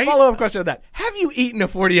steak? Follow-up question on that. Have you eaten a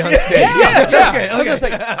 40-ounce steak? Yeah. I was just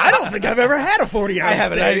like, I don't think I've ever had a 40-ounce I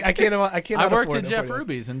haven't. steak. I can't. I worked afford at a Jeff 40-ounce.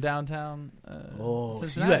 Ruby's in downtown Oh, so you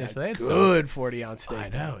Cincinnati. had So they a had stuff. good 40-ounce steak. I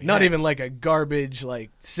know, Not yeah. even like a garbage, like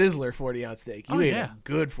Sizzler 40-ounce steak. You Oh, ate yeah. a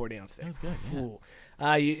good 40-ounce steak. That was good, yeah. Cool.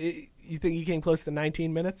 You think you came close to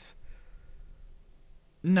 19 minutes?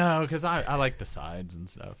 No, because I like the sides and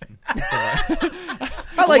stuff.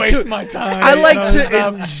 I like waste to, my time. I like you know, to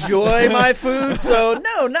stuff. enjoy my food, so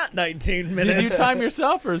no, not 19 minutes. Did you time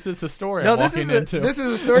yourself, or is this a story No, I'm this walking is into?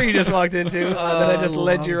 a story you just walked into that I just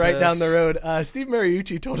led love you right this. down the road. Steve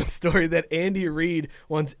Mariucci told a story that Andy Reid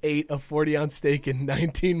once ate a 40-ounce steak in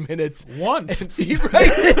 19 minutes. Once.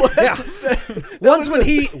 Once when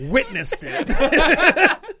he witnessed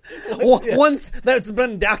it. Once that's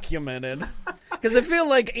been documented. Because I feel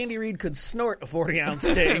like Andy Reid could snort a 40-ounce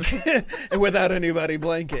steak without anybody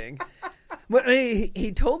blinking. But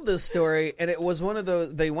he told this story, and it was one of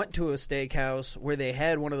those. They went to a steakhouse where they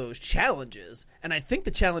had one of those challenges, and I think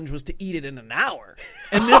the challenge was to eat it in an hour.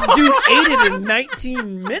 And this dude ate it in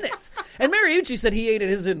 19 minutes. And Mariucci said he ate it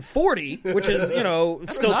his in 40, which is still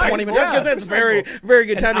nice. 20 minutes. Yeah, Because that's very, very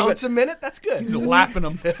good An timing. ounce a minute? That's good. He's lapping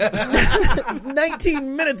them.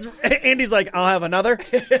 19 minutes. Andy's like, I'll have another.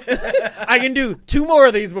 I can do 2 more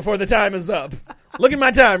of these before the time is up. Look at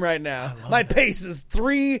my time right now. My pace is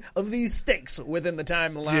 3 of these steaks within the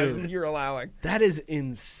time Dude. you're allowing. That is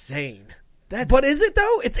insane. But is it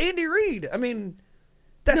though? It's Andy Reid. I mean,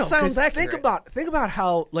 That No, sounds 'cause accurate. Think about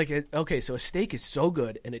how so a steak is so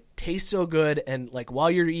good and it tastes so good, and like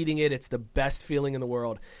while you're eating it, it's the best feeling in the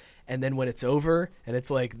world. And then when it's over and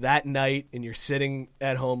it's like that night and you're sitting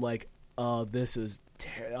at home like, oh, this is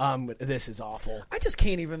awful. I just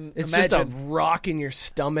can't even It's imagine. just a rock in your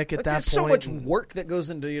stomach at Like, that there's point. so much work that goes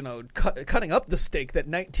into cutting up the steak that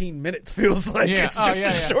 19 minutes feels like Yeah. it's Oh, just yeah, a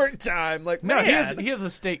yeah. short time. Like, No, man, he has a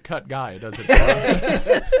steak cut guy, does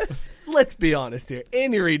it? Let's be honest here.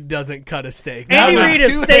 Andy Reid doesn't cut a steak. Andy That was Reid is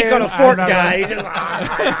two steak on a hands. fork I guy. remember.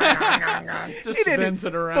 He just, Just He didn't- spins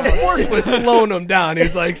it around. The fork was slowing him down. He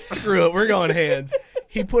was like, screw it, we're going hands.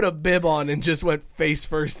 He put a bib on and just went face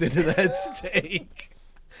first into that steak.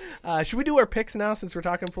 Should we do our picks now since we're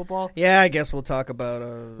talking football? yeah, I guess we'll talk about.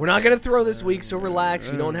 We're not going to throw this week, so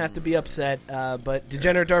relax. You don't have to be upset. But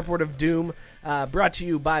Degenerate Dartboard of Doom, brought to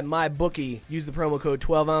you by MyBookie. Use the promo code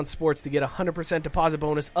 12ounce sports to get a 100% deposit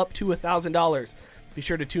bonus up to $1,000. Be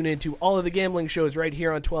sure to tune in to all of the gambling shows right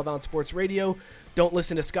here on 12 Ounce Sports Radio. Don't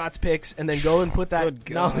listen to Scott's picks, and then go and put that Good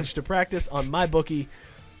God. knowledge to practice on MyBookie.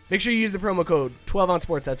 Make sure you use the promo code 12ounce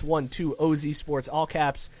sports. That's 12OZ Sports, all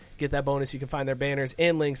caps. Get that bonus. You can find their banners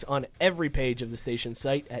and links on every page of the station's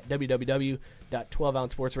site at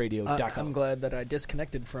www.12ouncesportsradio.com. I'm glad that I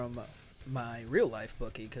disconnected from my real life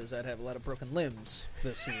bookie because I'd have a lot of broken limbs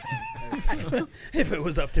this season if it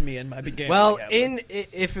was up to me and my beginning. Well,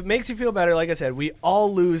 if it makes you feel better, like I said, we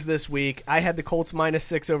all lose this week. I had the Colts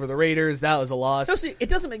 -6 over the Raiders. That was a loss. no, see, it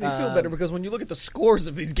doesn't make me feel better because when you look at the scores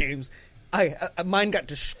of these games, mine got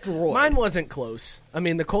destroyed. Mine wasn't close. I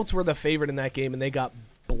mean, the Colts were the favorite in that game, and they got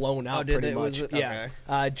blown out did pretty they? much. Was it? Yeah.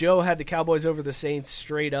 Okay. Joe had the Cowboys over the Saints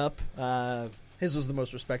straight up. His was the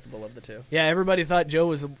most respectable of the two. Yeah, everybody thought Joe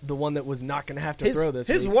was the one that was not going to have to throw this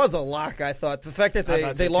His week. was a lock, I thought. The fact that I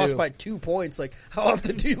thought they so, lost too. by 2 points, like, how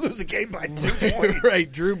often do you lose a game by 2 points? Right,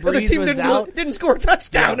 Drew The other Brees team was didn't, out. didn't score a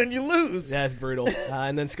touchdown and you lose. That's brutal.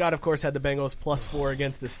 And then Scott, of course, had the Bengals +4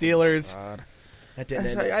 against the Steelers. That didn't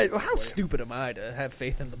end up How for you. stupid am I to have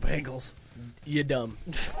faith in the Bengals? You dumb.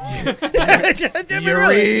 You're You're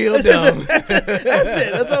real dumb. That's it.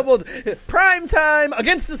 That's almost prime time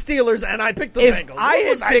against the Steelers, and I picked the If Bengals. I What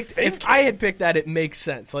was had picked, thinking? if I had picked that, it makes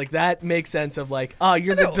sense. Like that makes sense. Of like, oh,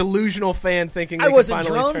 you're the know. delusional fan thinking they I can wasn't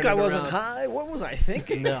finally drunk. turn I it wasn't around. high. What was I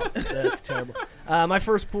thinking? No, that's terrible. My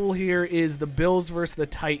first pool here is the Bills versus the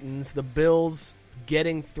Titans. The Bills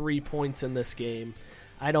getting 3 points in this game.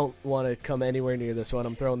 I don't want to come anywhere near this one.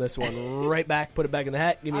 I'm throwing this one right back. Put it back in the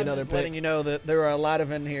hat. Give me I'm another just letting pick. you know that there are a lot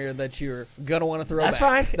of in here that you're gonna want to throw. That's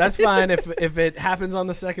back. fine. That's fine. If it happens on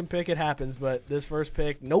the second pick, it happens. But this first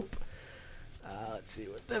pick, nope. Let's see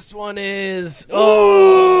what this one is.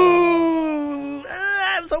 Oh,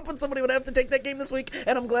 I was hoping somebody would have to take that game this week,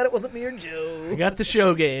 and I'm glad it wasn't me or Joe. We got the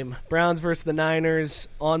show game. Browns versus the Niners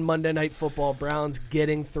on Monday Night Football. Browns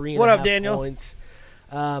getting 3.5 What up, Daniel? points.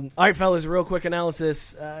 All right, fellas, real quick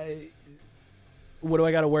analysis. What do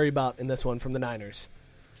I got to worry about in this one from the Niners?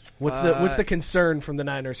 What's the concern from the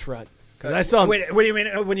Niners front? Because I saw. Wait, what do you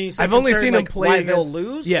mean when you say I've only concerned, seen them like, play. Why against, they'll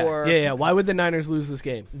lose? Yeah, or yeah. Why would the Niners lose this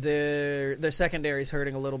game? Their secondary's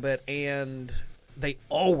hurting a little bit, and they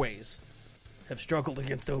always have struggled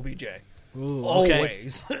against OBJ. Ooh, okay.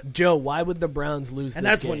 Always. Joe, why would the Browns lose And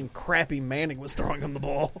this that's game? when crappy Manning was throwing him the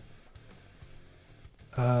ball.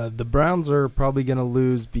 The Browns are probably going to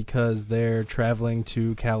lose because they're traveling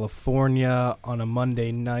to California on a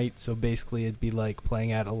Monday night, so basically it'd be like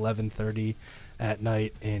playing at 11:30 at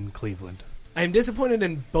night in Cleveland. I'm disappointed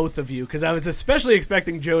in both of you because I was especially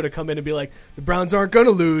expecting Joe to come in and be like, the Browns aren't going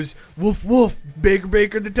to lose. Woof, woof.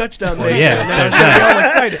 Baker the touchdown. Well, maker." yeah, And I was there's like, all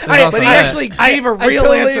excited. There's But he also that. actually gave a real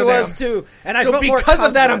totally answer was there. too. And I So felt more because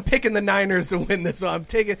of that, I'm confident. picking the Niners to win this one. I'm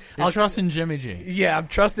taking. You're trusting Jimmy G. Yeah, I'm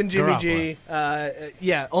trusting Jimmy G.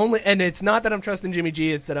 Yeah, only, and it's not that I'm trusting Jimmy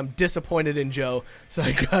G. It's that I'm disappointed in Joe. So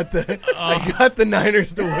I got the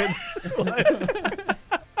Niners to win this one.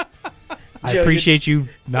 I Joe, appreciate you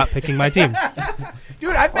not picking my team. Dude,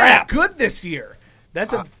 I've been good this year.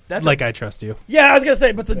 That's Like I trust you. Yeah, I was gonna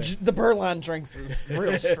say, but the Burlon drinks is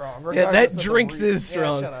real strong. Yeah, regardless that of the drinks reason. is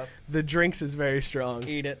strong. Yeah, shut up. The drinks is very strong.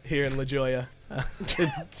 Eat it. Here in La Jolla.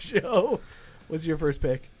 Joe, what's your first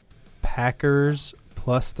pick? Packers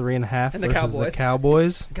plus 3.5 And the versus Cowboys. the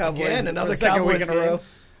Cowboys. Cowboys Again, for another the second Cowboys week in a game. row.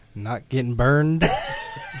 Not getting burned. There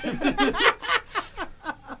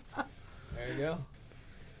you go.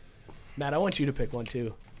 Matt, I want you to pick one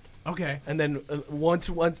too. Okay. And then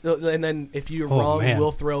and then if you're Oh, wrong, man.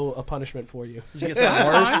 we'll throw a punishment for you. Did you get something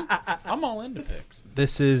worse? I'm all into picks.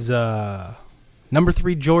 This is number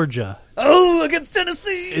 3 Georgia Oh, against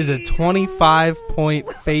Tennessee is a 25-point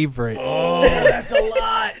favorite. Oh, that's a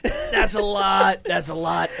lot. That's a lot. That's a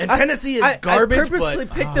lot. And Tennessee is garbage. I purposely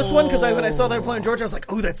picked this one because when I saw they were playing Georgia, I was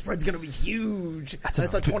like, "Oh, that spread's going to be huge." That's I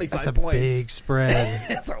saw 25 that's a points. Big spread.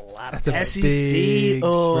 That's a lot of That's a SEC. big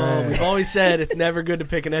spread. We've always said it's never good to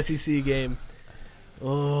pick an SEC game.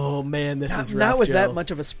 Oh man, this is rough, not with Joe. that much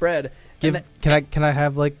of a spread. Can I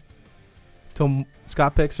have like till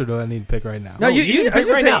Scott picks, or do I need to pick right now? No, you need to pick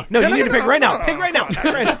right now. No, you need to pick right now. Pick right now.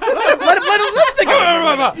 Let him think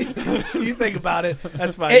about it. You think about it.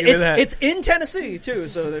 That's fine. Give me that. It's in Tennessee too,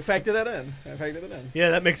 so they factor that in.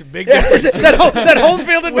 Yeah, that makes a big difference. that home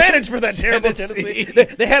field advantage for that terrible Tennessee.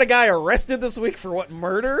 Tennessee. They had a guy arrested this week for what,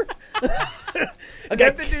 murder? Is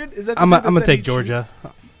that the dude? Is that the I'm dude gonna that take said Georgia.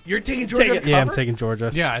 You're taking Georgia to cover? Yeah, I'm taking Georgia.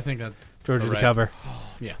 Yeah, I think that Georgia to right. cover.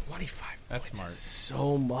 Yeah, 25 that's points smart. is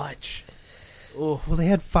so much. Oh, Well, they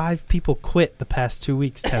had 5 people quit the past 2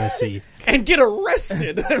 weeks. Tennessee. And get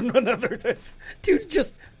arrested. Another dude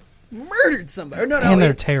just murdered somebody. No, and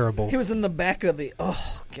they're terrible. He was in the back of the.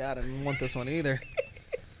 Oh God, I didn't want this one either.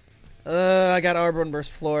 I got Auburn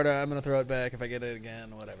versus Florida. I'm gonna throw it back if I get it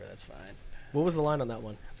again. Whatever, that's fine. what was the line on that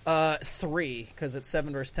one? 3 because it's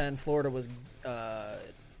 7 versus 10. Florida was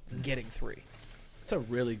getting 3. It's a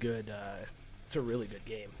really good. It's a really good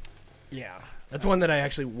game. Yeah, That's one that I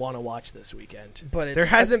actually want to watch this weekend. but There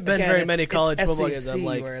hasn't been very many college it's football games. SEC I'm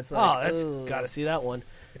like, where it's oh, that's ugh. got to see that one.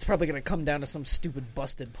 It's probably gonna come down to some stupid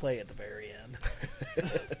busted play at the very end.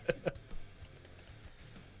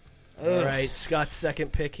 All right, Scott's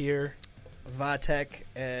second pick here. Vatek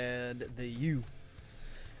and the U.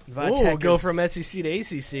 Oh, go from SEC to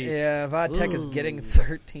ACC. Yeah, Vatek is Ooh. getting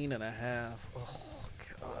 13.5. Oh,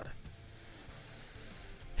 God.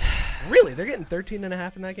 Really? They're getting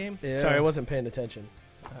 13.5 in that game? Yeah. Sorry, I wasn't paying attention.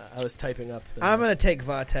 I was typing up. I'm going to take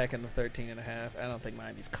Vatek in the 13.5. I don't think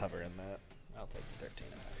Miami's covering that. I'll take the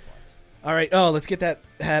 13.5 points. All right. Oh, let's get that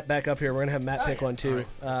hat back up here. We're going to have Matt pick one, too.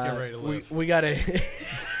 All right, let's get ready to live. We got to...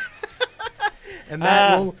 And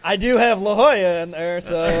Matt will... I do have La Jolla in there,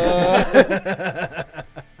 so...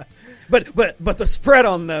 But the spread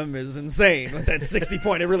on them is insane. With that 60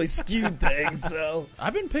 point, it really skewed things. So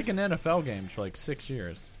I've been picking NFL games for like 6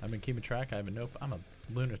 years. I've been keeping track. I'm a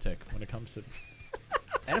lunatic when it comes to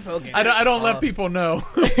NFL games. I don't let people know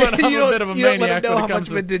when I'm a bit of a you don't let maniac them know when how it comes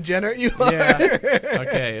much of a to degenerate you are. yeah.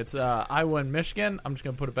 Okay, it's Iowa and Michigan. I'm just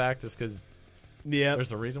gonna put it back just because Yeah,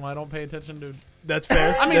 there's a reason why I don't pay attention to. that's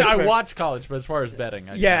fair. I mean, That's I fair. watch college, but as far as betting,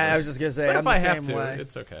 I was just gonna say. But I'm if I the have same to, way.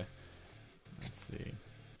 it's okay. Let's see.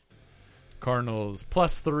 Cardinals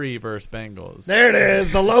 +3 versus Bengals. There it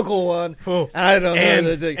is, the local one. I don't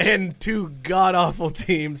know. And two god awful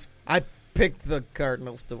teams. I picked the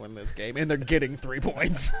Cardinals to win this game, and they're getting 3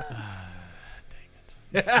 points.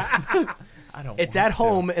 I don't. It's want at to.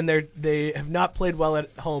 home, and they have not played well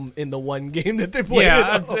at home in the one game that they played.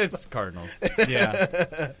 Yeah, at home. it's Cardinals.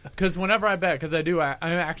 Yeah, because whenever I bet, because I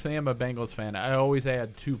actually am a Bengals fan. I always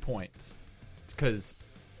add 2 points because,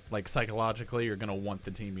 like, psychologically, you're gonna want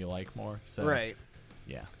the team you like more. So Right.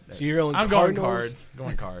 yeah. So you're going I'm Cardinals,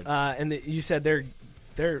 going cards. and you said they're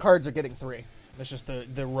Cards are getting 3. That's just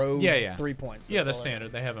the road Yeah. 3 points. Yeah, That's that's all I-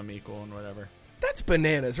 standard. They have them equal and whatever. that's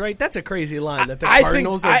bananas, right? That's a crazy line that the I think-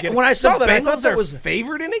 Cardinals are getting. when I saw the that, I Bengals thought that are was-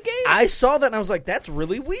 favored in a game. I saw that and I was like, that's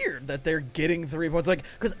really weird that they're getting 3 points. Like,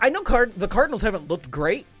 because I know the Cardinals haven't looked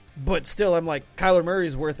great, but still, I'm like, Kyler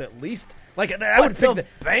Murray's worth at least. Like, I would think the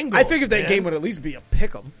that Bengals, I figured that man. game would at least be a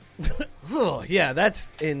pick 'em. Ugh, yeah,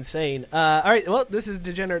 that's insane. All right, well, this is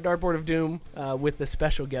Degenerate Dartboard of Doom with the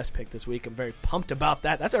special guest pick this week. I'm very pumped about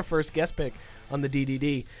that. That's our first guest pick on the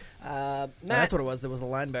DDD. Matt, That's what it was. There was the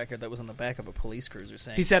linebacker that was on the back of a police cruiser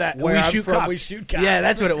saying, he said, "Where we I'm shoot from, cops. we shoot cops." Yeah,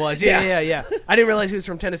 that's what it was. Yeah. I didn't realize he was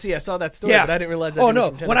from Tennessee. I saw that story, but I didn't realize that Oh he was no!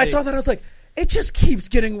 from Tennessee. When I saw that, I was like, it just keeps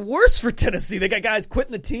getting worse for Tennessee. They got guys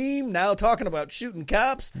quitting the team now, talking about shooting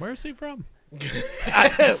cops. Where's he from?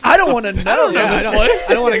 I don't want to know. I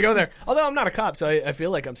don't want to go there. Although I'm not a cop, so I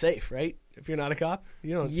feel like I'm safe, right? If you're not a cop,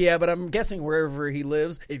 you don't. Yeah, but I'm guessing wherever he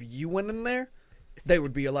lives, if you went in there, there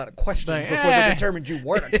would be a lot of questions Like, before they determined you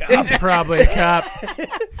weren't a cop. He's probably a cop.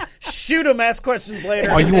 Shoot him, ask questions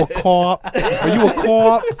later. Are you a cop? Are you a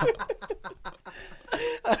cop?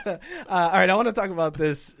 All right, I want to talk about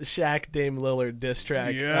this Shaq Dame Lillard diss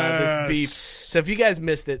track, this beef. So if you guys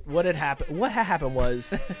missed it, what had happened was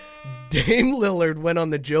Dame Lillard went on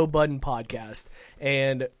the Joe Budden podcast,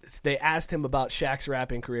 and they asked him about Shaq's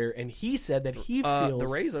rapping career, and he said that he feels the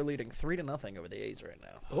Rays are leading 3-0 over the A's right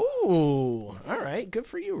now. Ooh, all right, good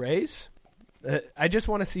for you, Rays. I just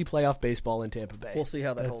want to see playoff baseball in Tampa Bay. We'll see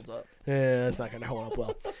how that holds up. That's not going to hold up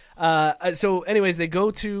well. So, anyways, he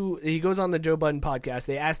goes on the Joe Budden podcast.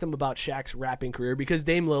 They asked him about Shaq's rapping career because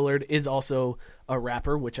Dame Lillard is also a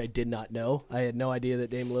rapper, which I did not know. I had no idea that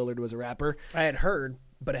Dame Lillard was a rapper. I had heard,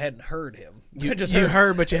 but I hadn't heard him. You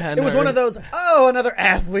heard, but you hadn't. It was one of those. Oh, another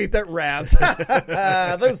athlete that raps.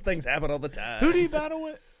 Those things happen all the time. Who do you battle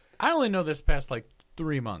with? I only know this past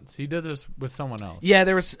 3 months. He did this with someone else. Yeah,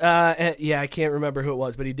 there was. I can't remember who it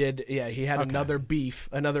was, but he did. Yeah, he had another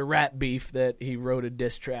rap beef that he wrote a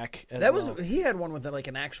diss track. He had one with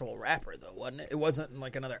an actual rapper though, wasn't it? It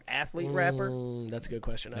wasn't another athlete rapper. That's a good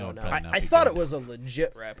question. I don't know. I thought it was a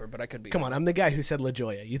legit rapper, but I could be. Come on, I'm the guy who said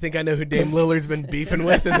LaJoya. You think I know who Dame Lillard's been beefing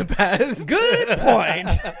with in the past? Good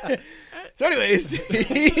point. So, anyways, we're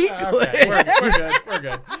good. We're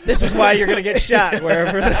good. This is why you're going to get shot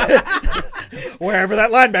wherever that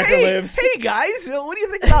linebacker lives. Hey guys, what do you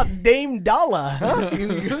think about Dame Dollar? Huh?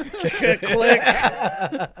 Click.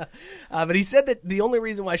 But he said that the only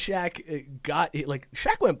reason why Shaq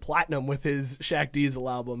Shaq went platinum with his Shaq Diesel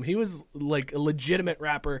album. He was a legitimate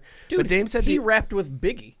rapper. Dude, but Dame said he rapped with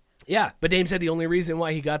Biggie. Yeah, but Dame said the only reason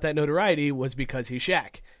why he got that notoriety was because he's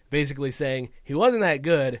Shaq. Basically saying he wasn't that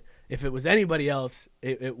good. If it was anybody else,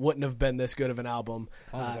 it wouldn't have been this good of an album.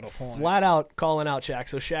 Flat out calling out Shaq.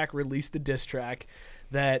 So Shaq released a diss track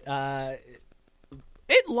that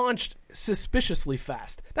it launched suspiciously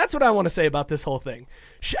fast. That's what I want to say about this whole thing.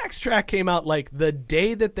 Shaq's track came out the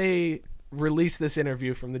day that they released this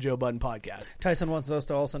interview from the Joe Budden podcast. Tyson wants us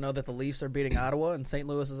to also know that the Leafs are beating Ottawa and St.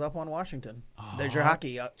 Louis is up on Washington. There's your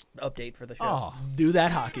hockey update for the show. Do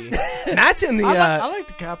that hockey. Matt's in the... I like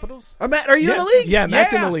the Capitals. Matt, are you in the league? Yeah,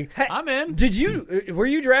 Matt's in the league. Hey, I'm in. Were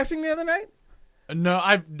you drafting the other night? No,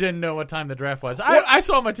 I didn't know what time the draft was. I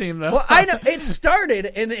saw my team, though. Well, I know. It started,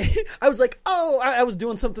 and I was like, I was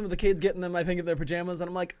doing something with the kids, getting them, I think, in their pajamas, and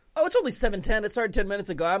I'm like, it's only 7:10. It started 10 minutes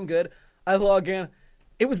ago. I'm good. I log in.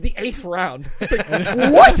 It was the 8th round. It's like,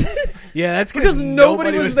 what? Yeah, that's because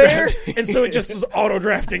nobody was there, and so it just was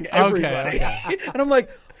auto-drafting everybody. Okay. And I'm like,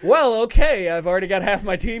 well, okay, I've already got half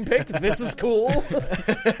my team picked. This is cool.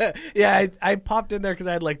 Yeah, I popped in there because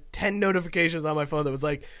I had 10 notifications on my phone that was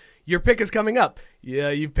like, your pick is coming up. Yeah,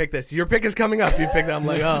 you've picked this. Your pick is coming up. You picked that. I'm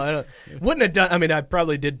like, I wouldn't have done. I mean, I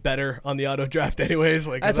probably did better on the auto draft anyways.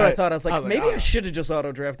 That's what I thought. I was like, maybe I should have just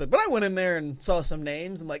auto drafted. But I went in there and saw some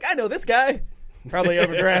names. I'm like, I know this guy. Probably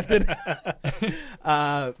overdrafted.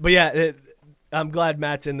 But yeah, I'm glad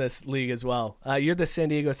Matt's in this league as well. You're the San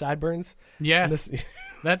Diego Sideburns? Yes.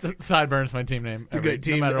 That's Sideburns, my team name. It's a good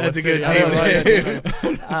team. No That's a good team.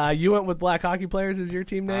 You went with Black Hockey Players as your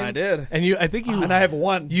team name? I did. And I think you and I have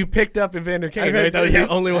one. You picked up Evander Kane, right? That was the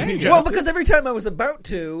only one you drafted. Well, because every time I was about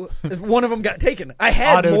to, one of them got taken. I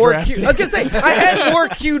had more queued. I was going to say, I had more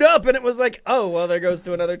queued up, and it was like, oh, well, there goes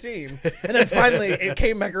to another team. And then finally, it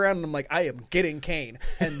came back around, and I'm like, I am getting Kane.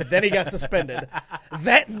 And then he got suspended.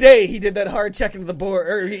 That day, he did that hard check into the board,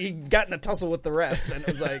 or he got in a tussle with the refs, and it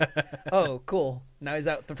was like, oh, cool. Now he's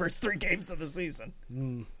out the first 3 games of the season.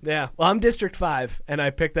 Yeah. Well, I'm District 5, and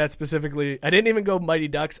I picked that specifically. I didn't even go Mighty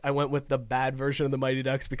Ducks. I went with the bad version of the Mighty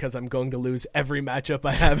Ducks because I'm going to lose every matchup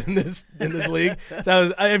I have in this league.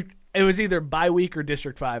 So it was either bye week or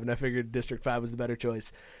District 5, and I figured District 5 was the better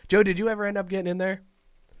choice. Joe, did you ever end up getting in there?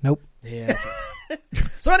 Nope. Yeah. That's right.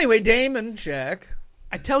 So anyway, Dame and Shaq.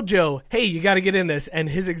 I tell Joe, hey, you got to get in this, and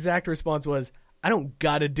his exact response was, I don't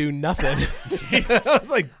gotta do nothing. I was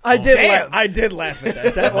like, I did laugh at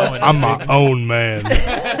that. That was I'm my own man.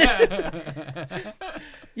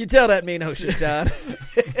 You tell that mean shit, John.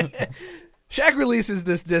 Shaq releases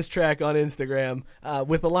this diss track on Instagram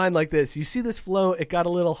with a line like this: "You see this flow? It got a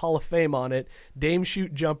little Hall of Fame on it. Dame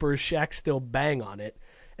shoot jumpers, Shaq still bang on it.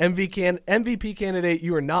 MVP candidate,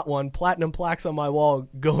 you are not one. Platinum plaques on my wall,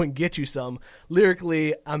 go and get you some.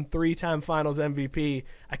 Lyrically, I'm 3-time finals MVP.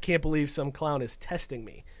 I can't believe some clown is testing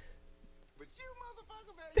me." But you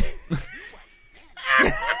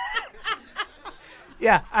motherfucker,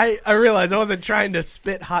 Yeah, I realized I wasn't trying to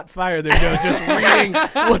spit hot fire there, Joe. Just reading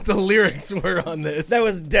what the lyrics were on this. That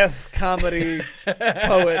was deaf comedy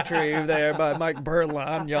poetry there by Mike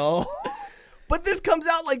Burlon, y'all. But this comes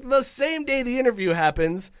out the same day the interview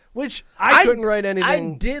happens, which I couldn't write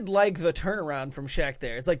anything. I did like the turnaround from Shaq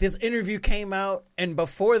there. It's like this interview came out, and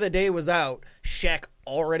before the day was out, Shaq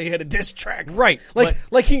already had a diss track. Right.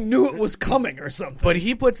 Like he knew it was coming or something. But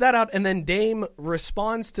he puts that out, and then Dame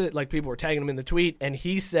responds to, people were tagging him in the tweet, and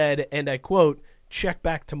he said, and I quote, "Check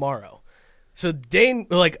back tomorrow." So Dame,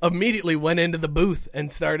 immediately went into the booth and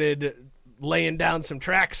started laying down some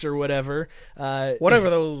tracks or whatever. Whatever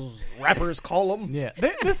those rappers call them. Yeah.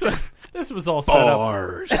 This was all set up.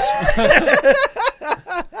 Bars.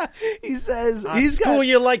 He says I school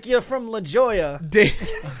you like you're from La Jolla.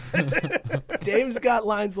 Dame's got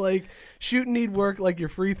lines like, shooting need work like your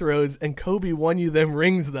free throws, and Kobe won you them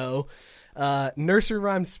rings, though. Nursery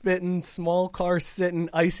rhyme spitting, small car sitting,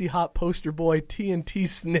 icy hot poster boy, TNT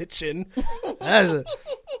snitching.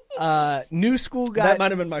 New school got... That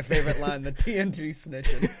might have been my favorite line, the TNT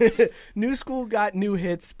snitching. New school got new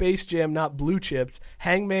hits, Space Jam, not blue chips.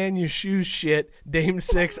 Hangman, your shoes shit. Dame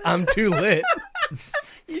 6, I'm too lit.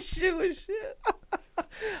 You shoe shit.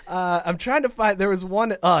 I'm trying to find... There was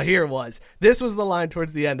one... Oh, here it was. This was the line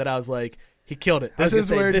towards the end that I was like, he killed it. This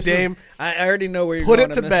is where Dame... I already know where you're put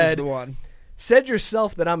going, it to and bed. This is the one. Said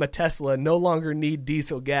yourself that I'm a Tesla, no longer need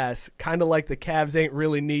diesel gas. Kind of like the Cavs ain't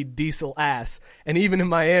really need diesel ass. And even in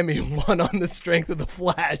Miami, won on the strength of the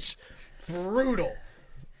Flash. Brutal.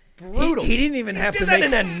 He didn't even have to that make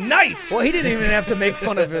in a night. Well, he didn't even have to make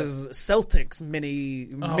fun of his Celtics mini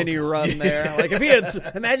run there. Like if he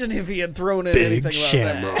had, imagine if he had thrown in Big anything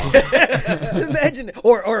about that. Imagine,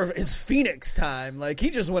 or his Phoenix time. Like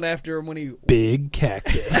he just went after him when he Big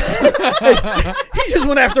cactus. he just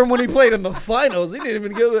went after him when he played in the finals. He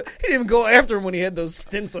didn't even go after him when he had those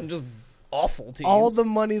stints on just awful teams. All the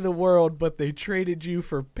money in the world, but they traded you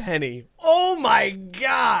for Penny. Oh my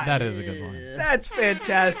God. That is a good one. That's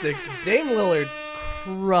fantastic. Dame Lillard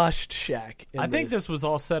crushed Shaq. I think this was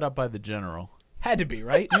all set up by the general. Had to be,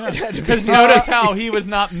 right? Because notice how he was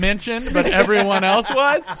not mentioned, but everyone else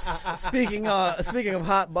was? Speaking of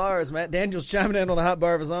hot bars, Matt Daniels chiming in on the hot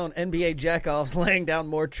bar of his own. NBA jackoffs laying down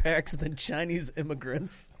more tracks than Chinese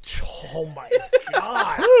immigrants. Oh my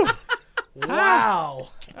God. Wow.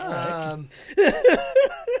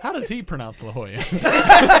 How does he pronounce La Jolla?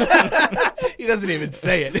 He doesn't even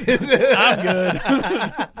say it. I'm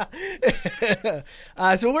good.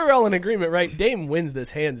 So we're all in agreement, right? Dame wins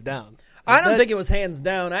this hands down. I don't think it was hands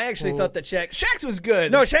down. I actually thought that Shaq's was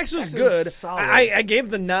good. No, Shaq's was good. Solid. I gave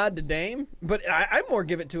the nod to Dame, but I more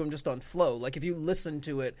give it to him just on flow. Like if you listen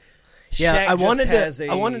to it, yeah, Shaq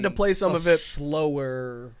I wanted to play some of it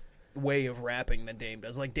slower way of rapping than Dame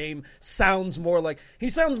does. Like Dame sounds more like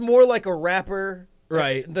a rapper,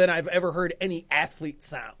 right, than I've ever heard any athlete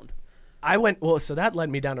sound. So that led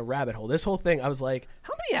me down a rabbit hole. This whole thing, I was like,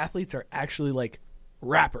 how many athletes are actually like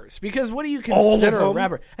rappers? Because what do you consider a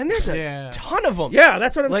rapper? And there's a ton of them. Yeah,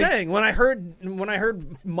 that's what I'm saying. When I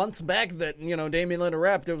heard months back that Damian Lillard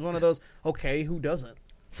rapped, it was one of those. Okay, who doesn't?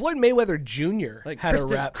 Floyd Mayweather Jr. had a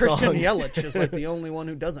rap Christian song. Yelich is like the only one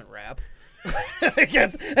who doesn't rap. I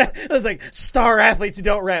guess it was like star athletes who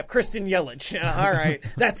don't rap. Christian Yelich. All right,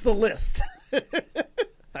 that's the list.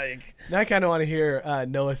 Like, now I kind of want to hear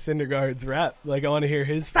Noah Syndergaard's rap. Like I want to hear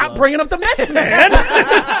his. Stop bringing up the Mets, man.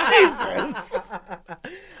 Jesus.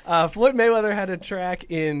 Floyd Mayweather had a track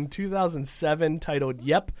in 2007 titled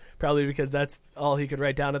 "Yep," probably because that's all he could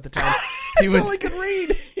write down at the time. All he could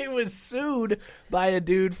read. He was sued by a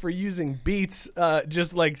dude for using beats,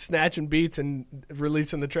 just like snatching beats and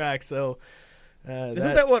releasing the track. So,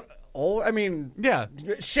 isn't that what? Yeah,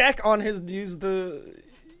 Shaq on his used the.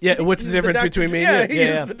 Yeah, what's the difference between me and you? He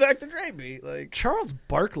used the Dr. Dre beat. Like Charles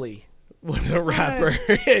Barkley was a rapper.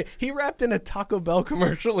 He rapped in a Taco Bell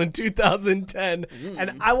commercial in 2010,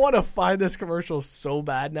 and I want to find this commercial so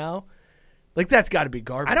bad now. Like that's got to be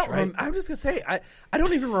garbage. I'm just gonna say I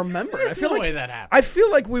don't even remember. There's I feel no like way that happened. I feel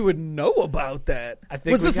like we would know about that. I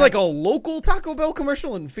think was this like a local Taco Bell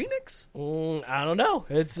commercial in Phoenix? I don't know.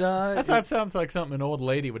 It's that sounds like something an old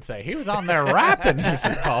lady would say. He was on there rapping. He was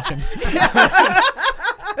just talking.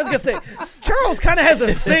 I was gonna say Charles kind of has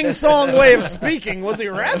a sing-song way of speaking. Was he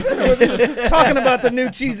rapping, or was he just talking about the new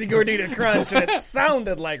cheesy gordita crunch? And it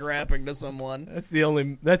sounded like rapping to someone. That's the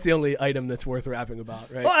only item that's worth rapping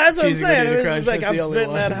about, right? Well, that's what Cheesy I'm saying. Gordita It's Crunch, like that's I'm the only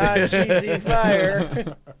spitting one. that hot cheesy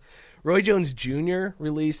fire. Roy Jones Jr.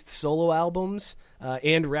 released solo albums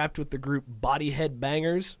and rapped with the group Bodyhead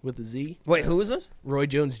Bangers with a Z. Wait, who is this? Roy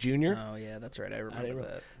Jones Jr. Oh yeah, that's right. I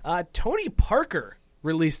remember that. Tony Parker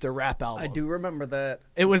released a rap album. I do remember that.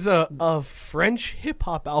 It was a French hip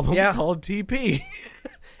hop album called TP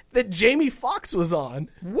that Jamie Foxx was on.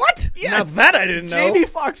 What? Yes, now that I didn't know. Jamie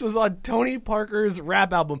Foxx was on Tony Parker's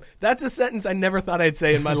rap album. That's a sentence I never thought I'd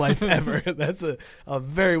say in my life ever. That's a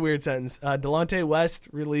very weird sentence. Delonte West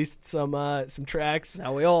released some tracks.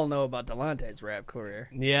 Now we all know about Delonte's rap career.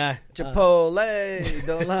 Yeah, Chipotle,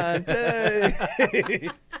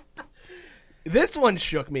 Delonte. This one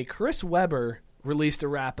shook me. Chris Webber released a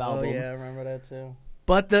rap album. Oh yeah, I remember that too.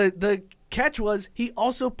 But the catch was he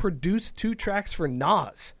also produced 2 tracks for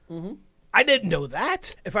Nas. Mm-hmm. I didn't know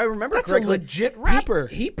that. If I remember That's correctly, a legit rapper.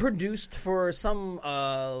 He produced for some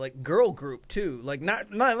like girl group too, like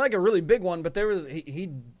not like a really big one, but there was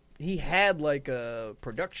he had like a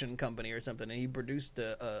production company or something, and he produced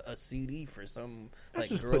a CD for some That's like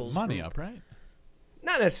just girls put money group. up, right?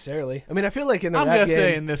 Not necessarily. I mean, I feel like in the I'm rap gonna game,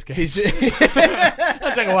 say in this case, he's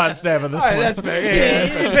I'll take a wild stab at this one. that's fair. Yeah,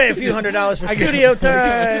 that's You fair. pay a few $100s for studio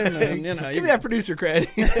time, and, you know. Give me that producer cred.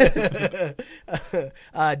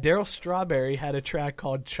 Daryl Strawberry had a track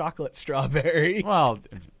called "Chocolate Strawberry." Well,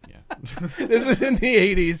 yeah. This was in the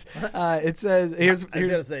 '80s. It says, I was "Here's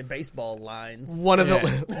gonna say baseball lines. one of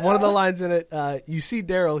the lines in it. You see,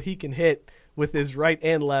 Daryl, he can hit with his right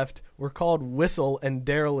and left. We're called Whistle, and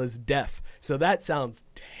Daryl is deaf. So that sounds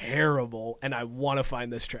terrible, and I want to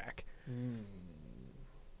find this track.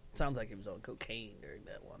 Sounds like he was on cocaine during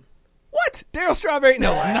that one. What? Daryl Strawberry?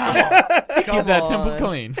 No, Keep that temple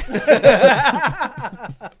clean.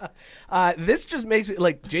 This just makes me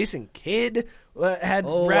like Jason Kidd had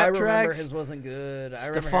Oh, rap I remember tracks. his wasn't good.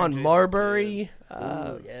 Stephon Marbury.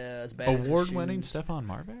 Yeah, as bad as his Award-winning shoes. Stephon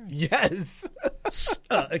Marbury. Yes.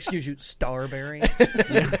 Excuse you, Starberry.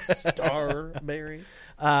 Starberry.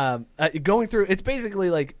 Going through, it's basically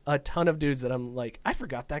like a ton of dudes that I'm like, I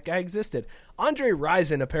forgot that guy existed. Andre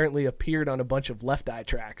Rison apparently appeared on a bunch of Left Eye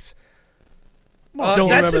tracks. Don't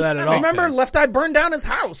remember that at all. Remember, Left Eye burned down his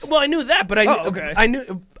house. Well, I knew that, but okay.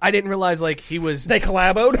 I didn't realize like he was. They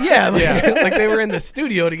collaboed. Yeah, like they were in the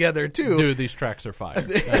studio together too. Dude, these tracks are fire.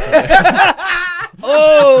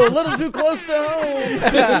 Oh, a little too close to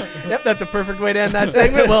home. Yep, that's a perfect way to end that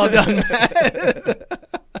segment. Well done, Matt.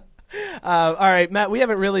 All right, Matt. We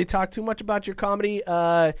haven't really talked too much about your comedy,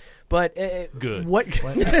 but Good. What?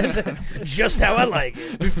 Just how I like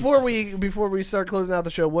it. before we start closing out the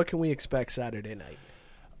show, what can we expect Saturday night?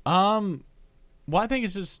 Well, I think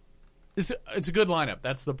it's a good lineup.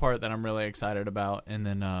 That's the part that I'm really excited about, and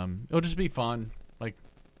then it'll just be fun. Like,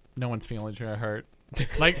 no one's feelings are hurt.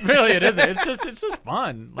 Like, really, it isn't. It's just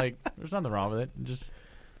fun. Like, there's nothing wrong with it. Just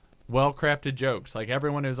well-crafted jokes. Like,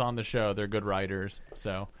 everyone who's on the show, they're good writers.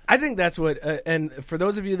 So I think that's what. And for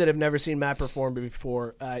those of you that have never seen Matt perform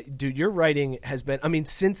before, dude, your writing has been. I mean,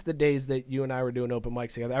 since the days that you and I were doing open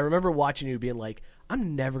mics together, I remember watching you being like,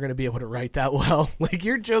 I'm never going to be able to write that well. Like,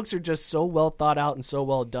 your jokes are just so well thought out and so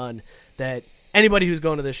well done that anybody who's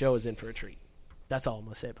going to this show is in for a treat. That's all I'm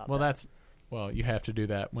going to say about that. Well, you have to do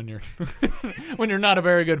that when you're when you're not a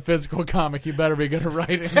very good physical comic. You better be good at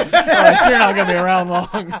writing, or else you're not going to be around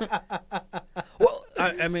long. Well,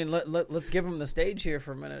 I mean, let's give him the stage here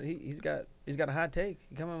for a minute. He's got a hot take.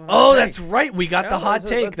 Come on. Oh, that's right. We got the hot let's-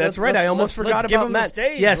 take. let's- That's right. let's- I almost let's forgot give about him the Matt.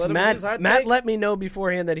 stage. Yes, Let him do his hot Matt take. let me know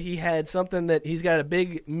beforehand that he had something that he's got a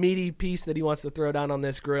big meaty piece that he wants to throw down on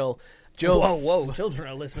this grill. Joe, Whoa! Children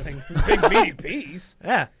are listening. Big meaty piece.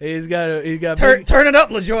 yeah, he's got Turn it up,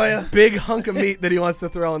 LaJoya. big hunk of meat that he wants to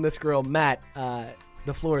throw on this grill. Matt,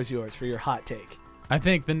 the floor is yours for your hot take. I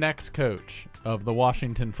think the next coach of the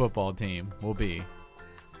Washington football team will be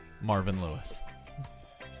Marvin Lewis.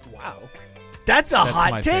 Wow, that's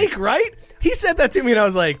hot my take, right? He said that to me, and I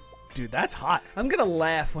was like, dude, that's hot. I'm gonna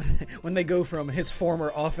laugh when they go from his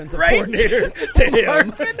former offensive Right? coordinator to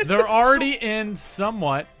him. They're already in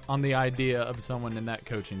somewhat on the idea of someone in that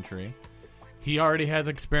coaching tree. He already has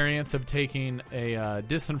experience of taking a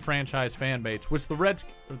disenfranchised fan base, which the Reds,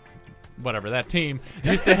 whatever, that team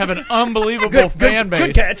used to have an unbelievable fan base.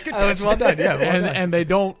 Good catch. Good That catch. was well done. Yeah, well done. And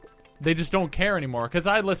they just don't care anymore. Because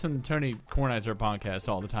I listen to Tony Kornheiser podcast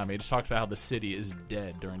all the time. He just talks about how the city is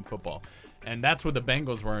dead during football. And that's what the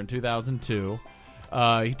Bengals were in 2002.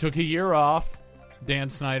 He took a year off. Dan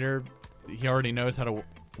Snyder, he already knows how to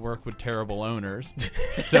work with terrible owners.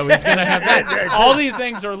 So he's going to have that. All these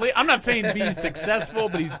things are I'm not saying be successful,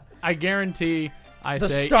 but I guarantee The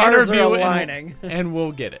say stars are interview aligning. and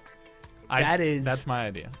we'll get it. That's my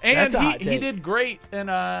idea. And That's a hot he take. did great in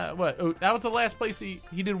that was the last place he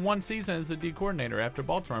did one season as the D coordinator after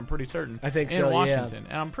Baltimore, I'm pretty certain. I think in so, yeah. Washington.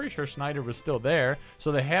 And I'm pretty sure Snyder was still there,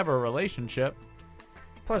 so they have a relationship.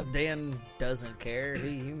 Plus, Dan doesn't care.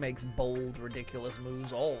 He makes bold, ridiculous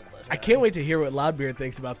moves all the time. I can't wait to hear what Loudbeard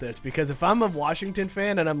thinks about this, because if I'm a Washington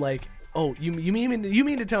fan and I'm like, oh, you mean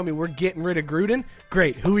to tell me we're getting rid of Gruden?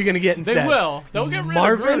 Great. Who are we going to get instead? They will. They'll get rid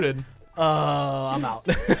Marvin? of Gruden. I'm out.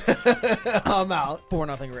 I'm out.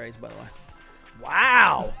 4-0 Rays, by the way.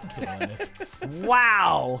 Wow.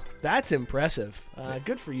 Wow. That's impressive.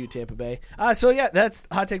 Good for you, Tampa Bay. So, yeah, that's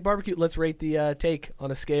Hot Take Barbecue. Let's rate the take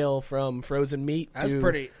on a scale from frozen meat That's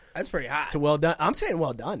pretty hot. to well done. I'm saying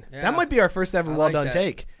well done. Yeah. That might be our first ever I well like done that.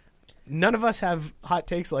 take. None of us have hot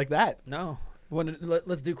takes like that. No.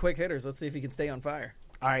 Let's do quick hitters. Let's see if he can stay on fire.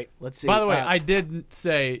 All right, let's see. By the way, I did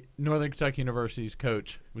say Northern Kentucky University's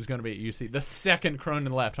coach was going to be at UC. The second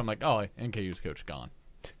Cronin left, I'm like, oh, NKU's coach gone.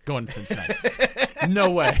 Going to Cincinnati.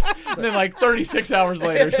 No way. And then like 36 hours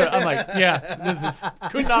later, so I'm like, yeah, this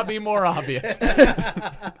could not be more obvious.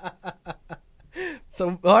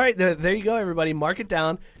 So, all right, there you go, everybody. Mark it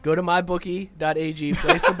down. Go to mybookie.ag.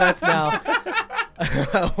 Place the bets now.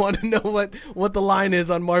 I want to know what the line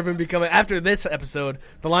is on Marvin becoming. After this episode,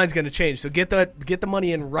 the line's going to change. So get the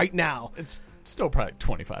money in right now. It's still probably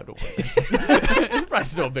 25 to 1. It's probably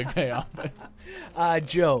still a big payoff.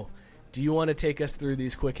 Joe, do you want to take us through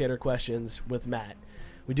these quick hitter questions with Matt?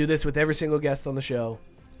 We do this with every single guest on the show.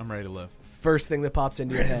 I'm ready to live. First thing that pops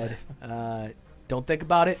into your head. Don't think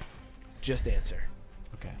about it. Just answer.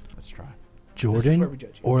 Okay, let's try. Jordan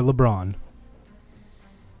or LeBron?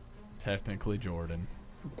 Technically Jordan.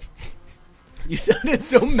 You sounded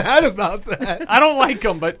so mad about that. I don't like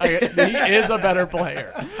him, but he is a better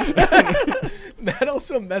player. Matt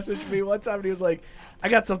also messaged me one time and he was like, I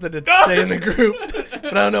got something to say in the group, but I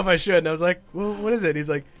don't know if I should. And I was like, well, what is it? He's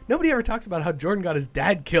like, nobody ever talks about how Jordan got his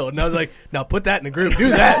dad killed. And I was like, now put that in the group. Do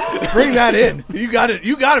that. Bring that in. You got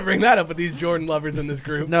to bring that up with these Jordan lovers in this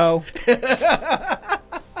group. No.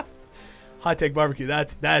 Hot Take Barbecue.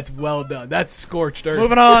 That's well done. That's scorched earth.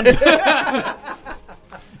 Moving on.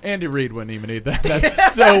 Andy Reid wouldn't even eat that.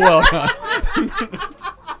 That's so well done.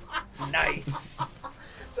 Nice.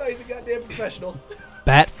 So he's a goddamn professional.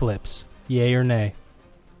 Bat flips. Yay or nay?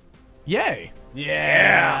 Yay.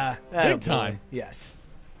 Yeah. Big time. Yes.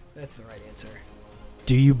 That's the right answer.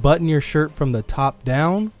 Do you button your shirt from the top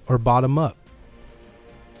down or bottom up?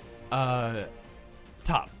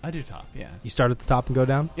 Top. I do top, yeah. You start at the top and go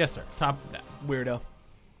down? Yes, sir. Top down. Weirdo.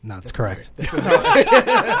 No, that's correct. It's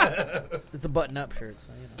a button-up shirt,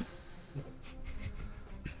 so you know.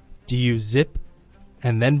 Do you zip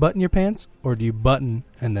and then button your pants, or do you button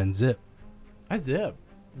and then zip? I zip.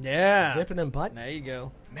 Yeah. Zipping and button. There you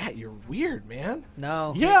go. Matt, you're weird, man.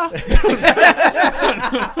 No. Yeah.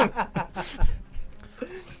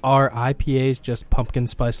 Are IPAs just pumpkin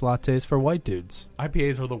spice lattes for white dudes?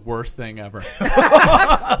 IPAs are the worst thing ever.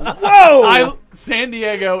 Whoa! San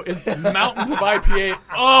Diego is mountains of IPA.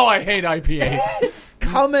 Oh, I hate IPAs.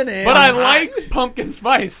 Coming in. But I like pumpkin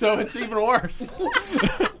spice, so it's even worse.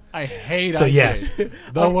 I hate So IPAs. yes.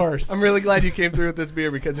 The worst. I'm really glad you came through with this beer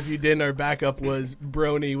because if you didn't, our backup was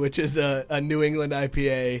Brony, which is a New England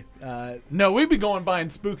IPA. No, we'd be going buying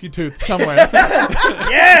Spooky Tooth somewhere.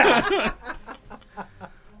 Yeah!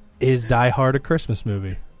 Is Die Hard a Christmas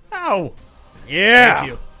movie? No.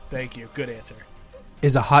 Yeah! Thank you. Good answer.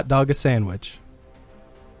 Is a hot dog a sandwich?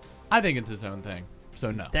 I think it's his own thing,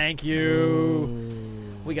 so no. Thank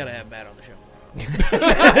you. We got to have Matt on the show.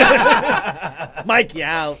 Mike, you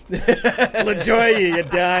out. LaJoy, you're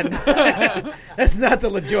done. That's not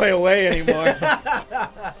the LaJoy away anymore.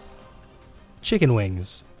 Chicken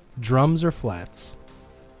wings. Drums or flats?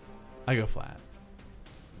 I go flat.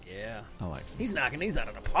 Yeah. I like some. He's knocking these out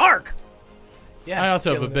of the park. Yeah. I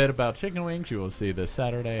also have a killing bit about chicken wings. You will see this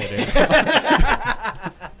Saturday at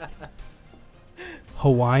 8.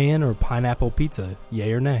 Hawaiian or pineapple pizza?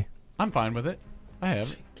 Yay or nay? I'm fine with it. I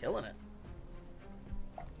have. Killing it.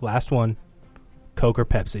 Last one. Coke or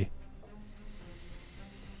Pepsi?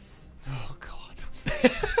 Oh, God.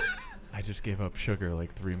 I just gave up sugar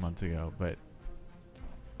like 3 months ago, but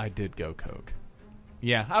I did go Coke.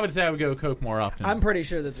 Yeah, I would say I would go Coke more often. I'm pretty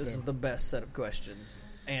sure that this is the best set of questions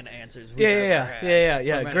and answers we've Yeah. ever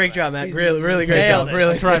had from Great anybody. job, Matt. He's Really great nailed job. it.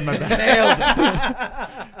 Really tried my best. Nailed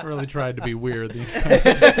it. really tried to be weird.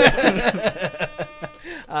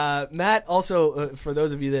 Matt, also, for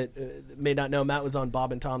those of you that may not know, Matt was on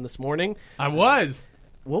Bob and Tom this morning. I was.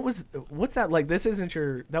 What's that like?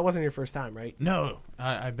 That wasn't your first time, right? No,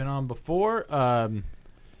 I've been on before.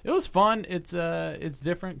 It was fun. It's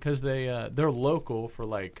different because they're local for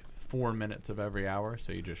like 4 minutes of every hour,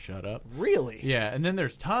 so you just shut up. Really? Yeah, and then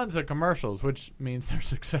there's tons of commercials, which means they're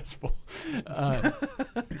successful.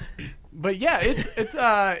 But yeah,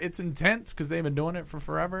 it's intense because they've been doing it for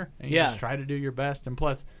forever, and you just try to do your best. And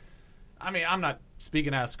plus, I mean, I'm not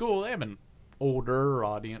speaking out of school. They have an older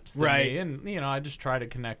audience than me, and I just try to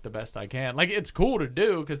connect the best I can. Like, it's cool to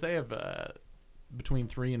do because they have between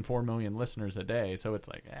 3 and 4 million listeners a day, so it's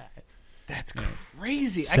like that's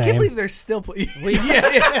crazy. Same. I can't believe they're still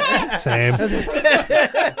Same.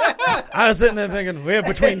 I was sitting there thinking, we have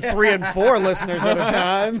between 3 and 4 listeners at a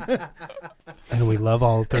time. And we love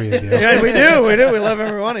all three of you. Yeah, we do. We love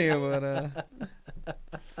every one of you.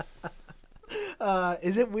 But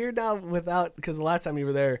Is it weird now because the last time you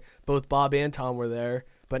were there, both Bob and Tom were there,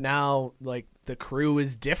 but now like the crew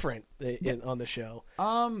is different on the show.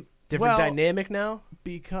 Different Well, dynamic now?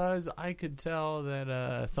 Because I could tell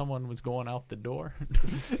that someone was going out the door.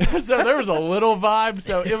 So there was a little vibe.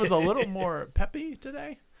 So it was a little more peppy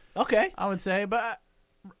today, Okay. I would say. But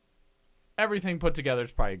everything put together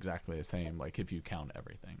is probably exactly the same, like if you count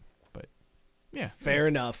everything. But, yeah. Fair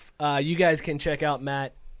enough. You guys can check out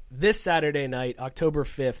Matt this Saturday night, October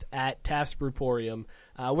 5th, at Taft's Brewporium.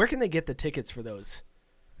 Where can they get the tickets for those?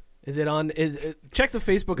 Is it on? Check the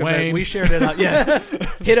Facebook event. Wayne. We shared it out. Yeah,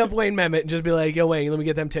 hit up Wayne Mehmet and just be like, "Yo, Wayne, let me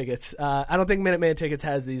get them tickets." I don't think Minuteman Tickets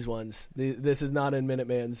has these ones. This is not in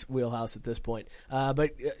Minuteman's wheelhouse at this point.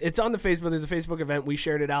 But it's on the Facebook. There's a Facebook event. We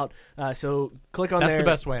shared it out. So click on That's there. the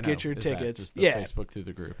best way now. Get your is tickets. Just the Yeah, Facebook through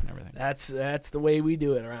the group and everything. that's the way we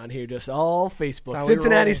do it around here. Just all Facebook. That's how we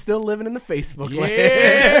Cincinnati's roll. still living in the Facebook land.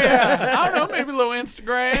 Yeah. I don't know, maybe a little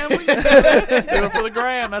Instagram. We can do it for the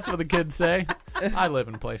gram. That's what the kids say. I live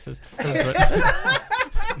in places.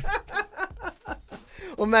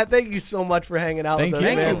 Well, Matt, thank you so much for hanging out Thank with us,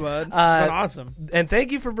 you. man. Thank you, bud. It's been awesome. And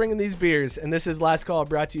thank you for bringing these beers. And this is Last Call,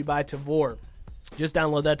 brought to you by Tavor. Just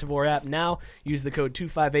download that Tavor app now. Use the code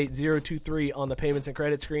 258023 on the payments and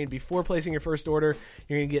credit screen. Before placing your first order,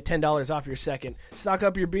 you're going to get $10 off your second. Stock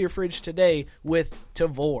up your beer fridge today with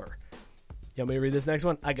Tavor. You want me to read this next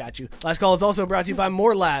one? I got you. Last Call is also brought to you by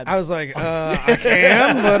More Labs. I was like, I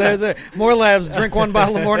can, but is it? More Labs, drink one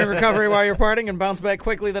bottle of morning recovery while you're partying and bounce back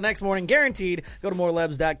quickly the next morning, guaranteed. Go to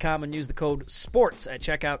morelabs.com and use the code SPORTS at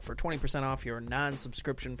checkout for 20% off your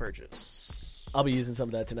non-subscription purchase. I'll be using some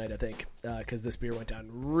of that tonight, I think, because this beer went down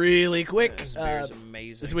really quick. This beer is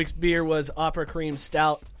amazing. This week's beer was Opera Cream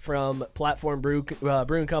Stout from Platform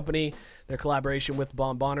Brewing Company, their collaboration with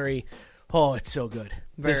Bon Bonnery. Oh, it's so good.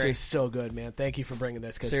 This Very. is so good, man. Thank you for bringing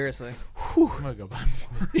this. Seriously. I'm going to go buy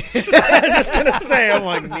more. I was just going to say, I'm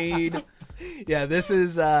like, need. Yeah, this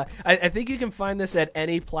is, I think you can find this at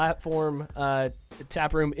any Platform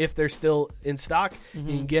tap room if they're still in stock. Mm-hmm.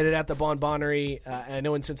 You can get it at the Bon Bonnery. I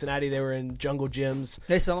know in Cincinnati they were in Jungle Gyms.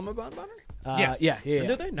 They sell them at Bon Bonnery? Yes. Yeah.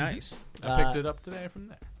 Do they? Nice. I picked it up today from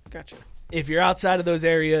there. Gotcha. If you're outside of those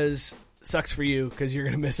areas, sucks for you because you're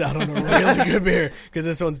going to miss out on a really good beer because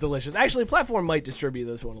this one's delicious. Actually, Platform might distribute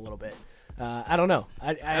this one a little bit. I don't know.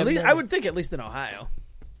 I would think at least in Ohio.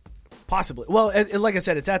 Possibly. Well, like I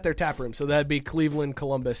said, it's at their tap room, so that'd be Cleveland,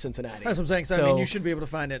 Columbus, Cincinnati. That's what I'm saying. So, I mean, you should be able to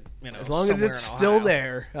find it, as long as somewhere it's in still Ohio.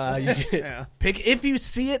 there. You get, Yeah. if you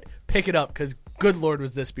see it, pick it up because good Lord,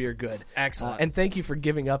 was this beer good. Excellent. And thank you for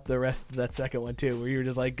giving up the rest of that second one, too, where you were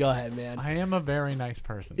just like, go ahead, man. I am a very nice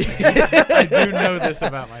person. I do know this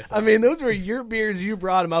about myself. I mean, those were your beers. You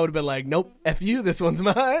brought them. I would have been like, nope, F you. This one's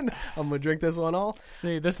mine. I'm going to drink this one all.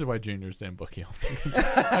 See, this is why Junior's didn't book you.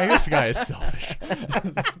 I guess the guy is selfish.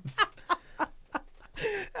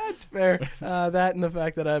 That's fair. That and the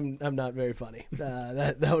fact that I'm not very funny.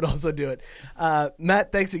 That would also do it.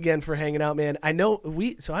 Matt, thanks again for hanging out, man. I know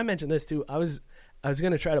so I mentioned this too. I was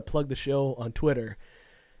going to try to plug the show on Twitter,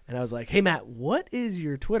 and I was like, hey, Matt, what is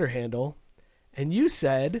your Twitter handle? And you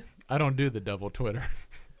said, I don't do the double Twitter.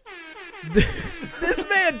 this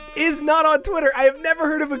man is not on Twitter. I have never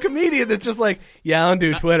heard of a comedian that's just like, yeah, I don't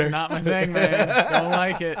do Twitter. Not my thing, man. Don't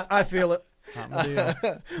like it. I feel it. Not my deal.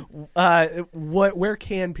 Where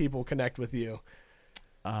can people connect with you?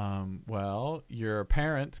 Well, your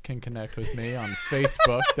parents can connect with me on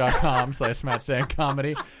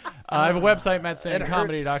Facebook.com/MattStandComedy. I have a website,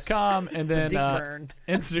 MattStandComedy.com, and It's a then deep burn.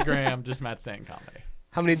 Instagram, just MattStandComedy.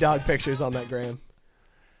 How many dog pictures on that gram?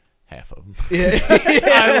 Half of them. Yeah.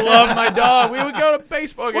 I love my dog. We would go to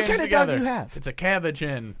baseball games What kind of together. dog do you have? It's a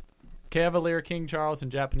Cavachin. Cavalier King Charles and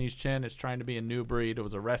Japanese Chin. It's trying to be a new breed. It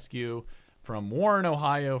was a rescue from Warren,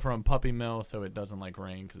 Ohio, from Puppy Mill, so it doesn't like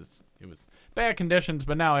rain because it was bad conditions,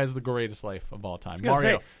 but now has the greatest life of all time.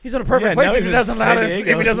 Mario. He's in a perfect Yeah, place now if he's he in doesn't San if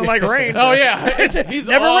Diego. he doesn't like rain. Oh, yeah. He's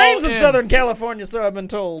Never all rains in Southern California, so I've been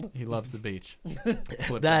told. He loves the beach.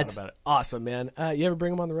 Flips That's out about it. awesome, man. You ever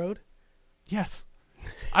bring him on the road? Yes.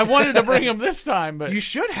 I wanted to bring him this time, but You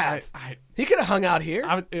should have. I He could have hung out here.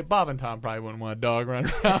 Bob and Tom probably wouldn't want a dog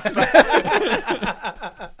running around.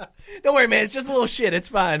 Don't worry, man. It's just a little shit. It's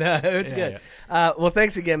fine. It's Yeah, good. Well,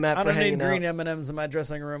 thanks again, Matt, I for don't need hanging green out. M&Ms in my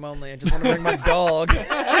dressing room only. I just want to bring my dog.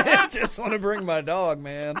 I just want to bring my dog,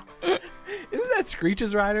 man. Isn't that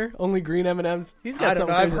Screech's rider? Only green M&Ms? He's got I don't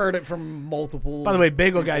something know. I've crazy. heard it from multiple. By the way,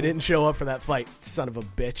 Bagel Guy didn't show up for that fight. Son of a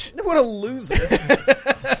bitch. What a loser.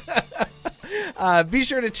 Be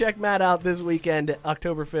sure to check Matt out this weekend,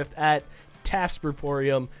 October 5th, at Taft's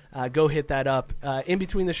Brewporium. Go hit that up. In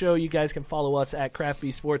between the show, you guys can follow us at Craft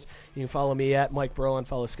Bee Sports. You can follow me at Mike Berlin.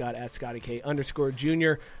 Follow Scott at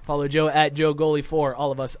ScottyK_Jr. Follow Joe at Joe Goalie4.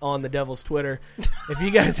 All of us on the Devil's Twitter. If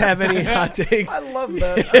you guys have any hot takes. I love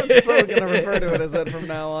that. I'm so going to refer to it as that from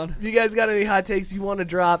now on. If you guys got any hot takes you want to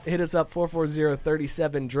drop, hit us up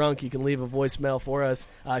 440-37-DRUNK. You can leave a voicemail for us.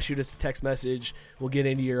 Shoot us a text message. We'll get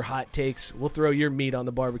into your hot takes. We'll throw your meat on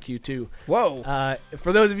the barbecue, too. Whoa.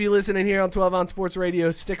 For those of you listening here on 12 Ounce Sports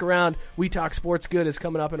Radio, stick around. We Talk Sports Good is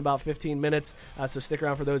coming up in about 15 minutes, so stick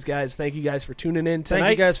around for those guys. Thank you guys for tuning in tonight.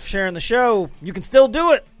 Thank you guys for sharing the show. You can still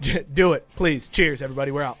do it. Do it, please. Cheers,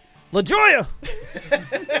 everybody. We're out. La Jolla!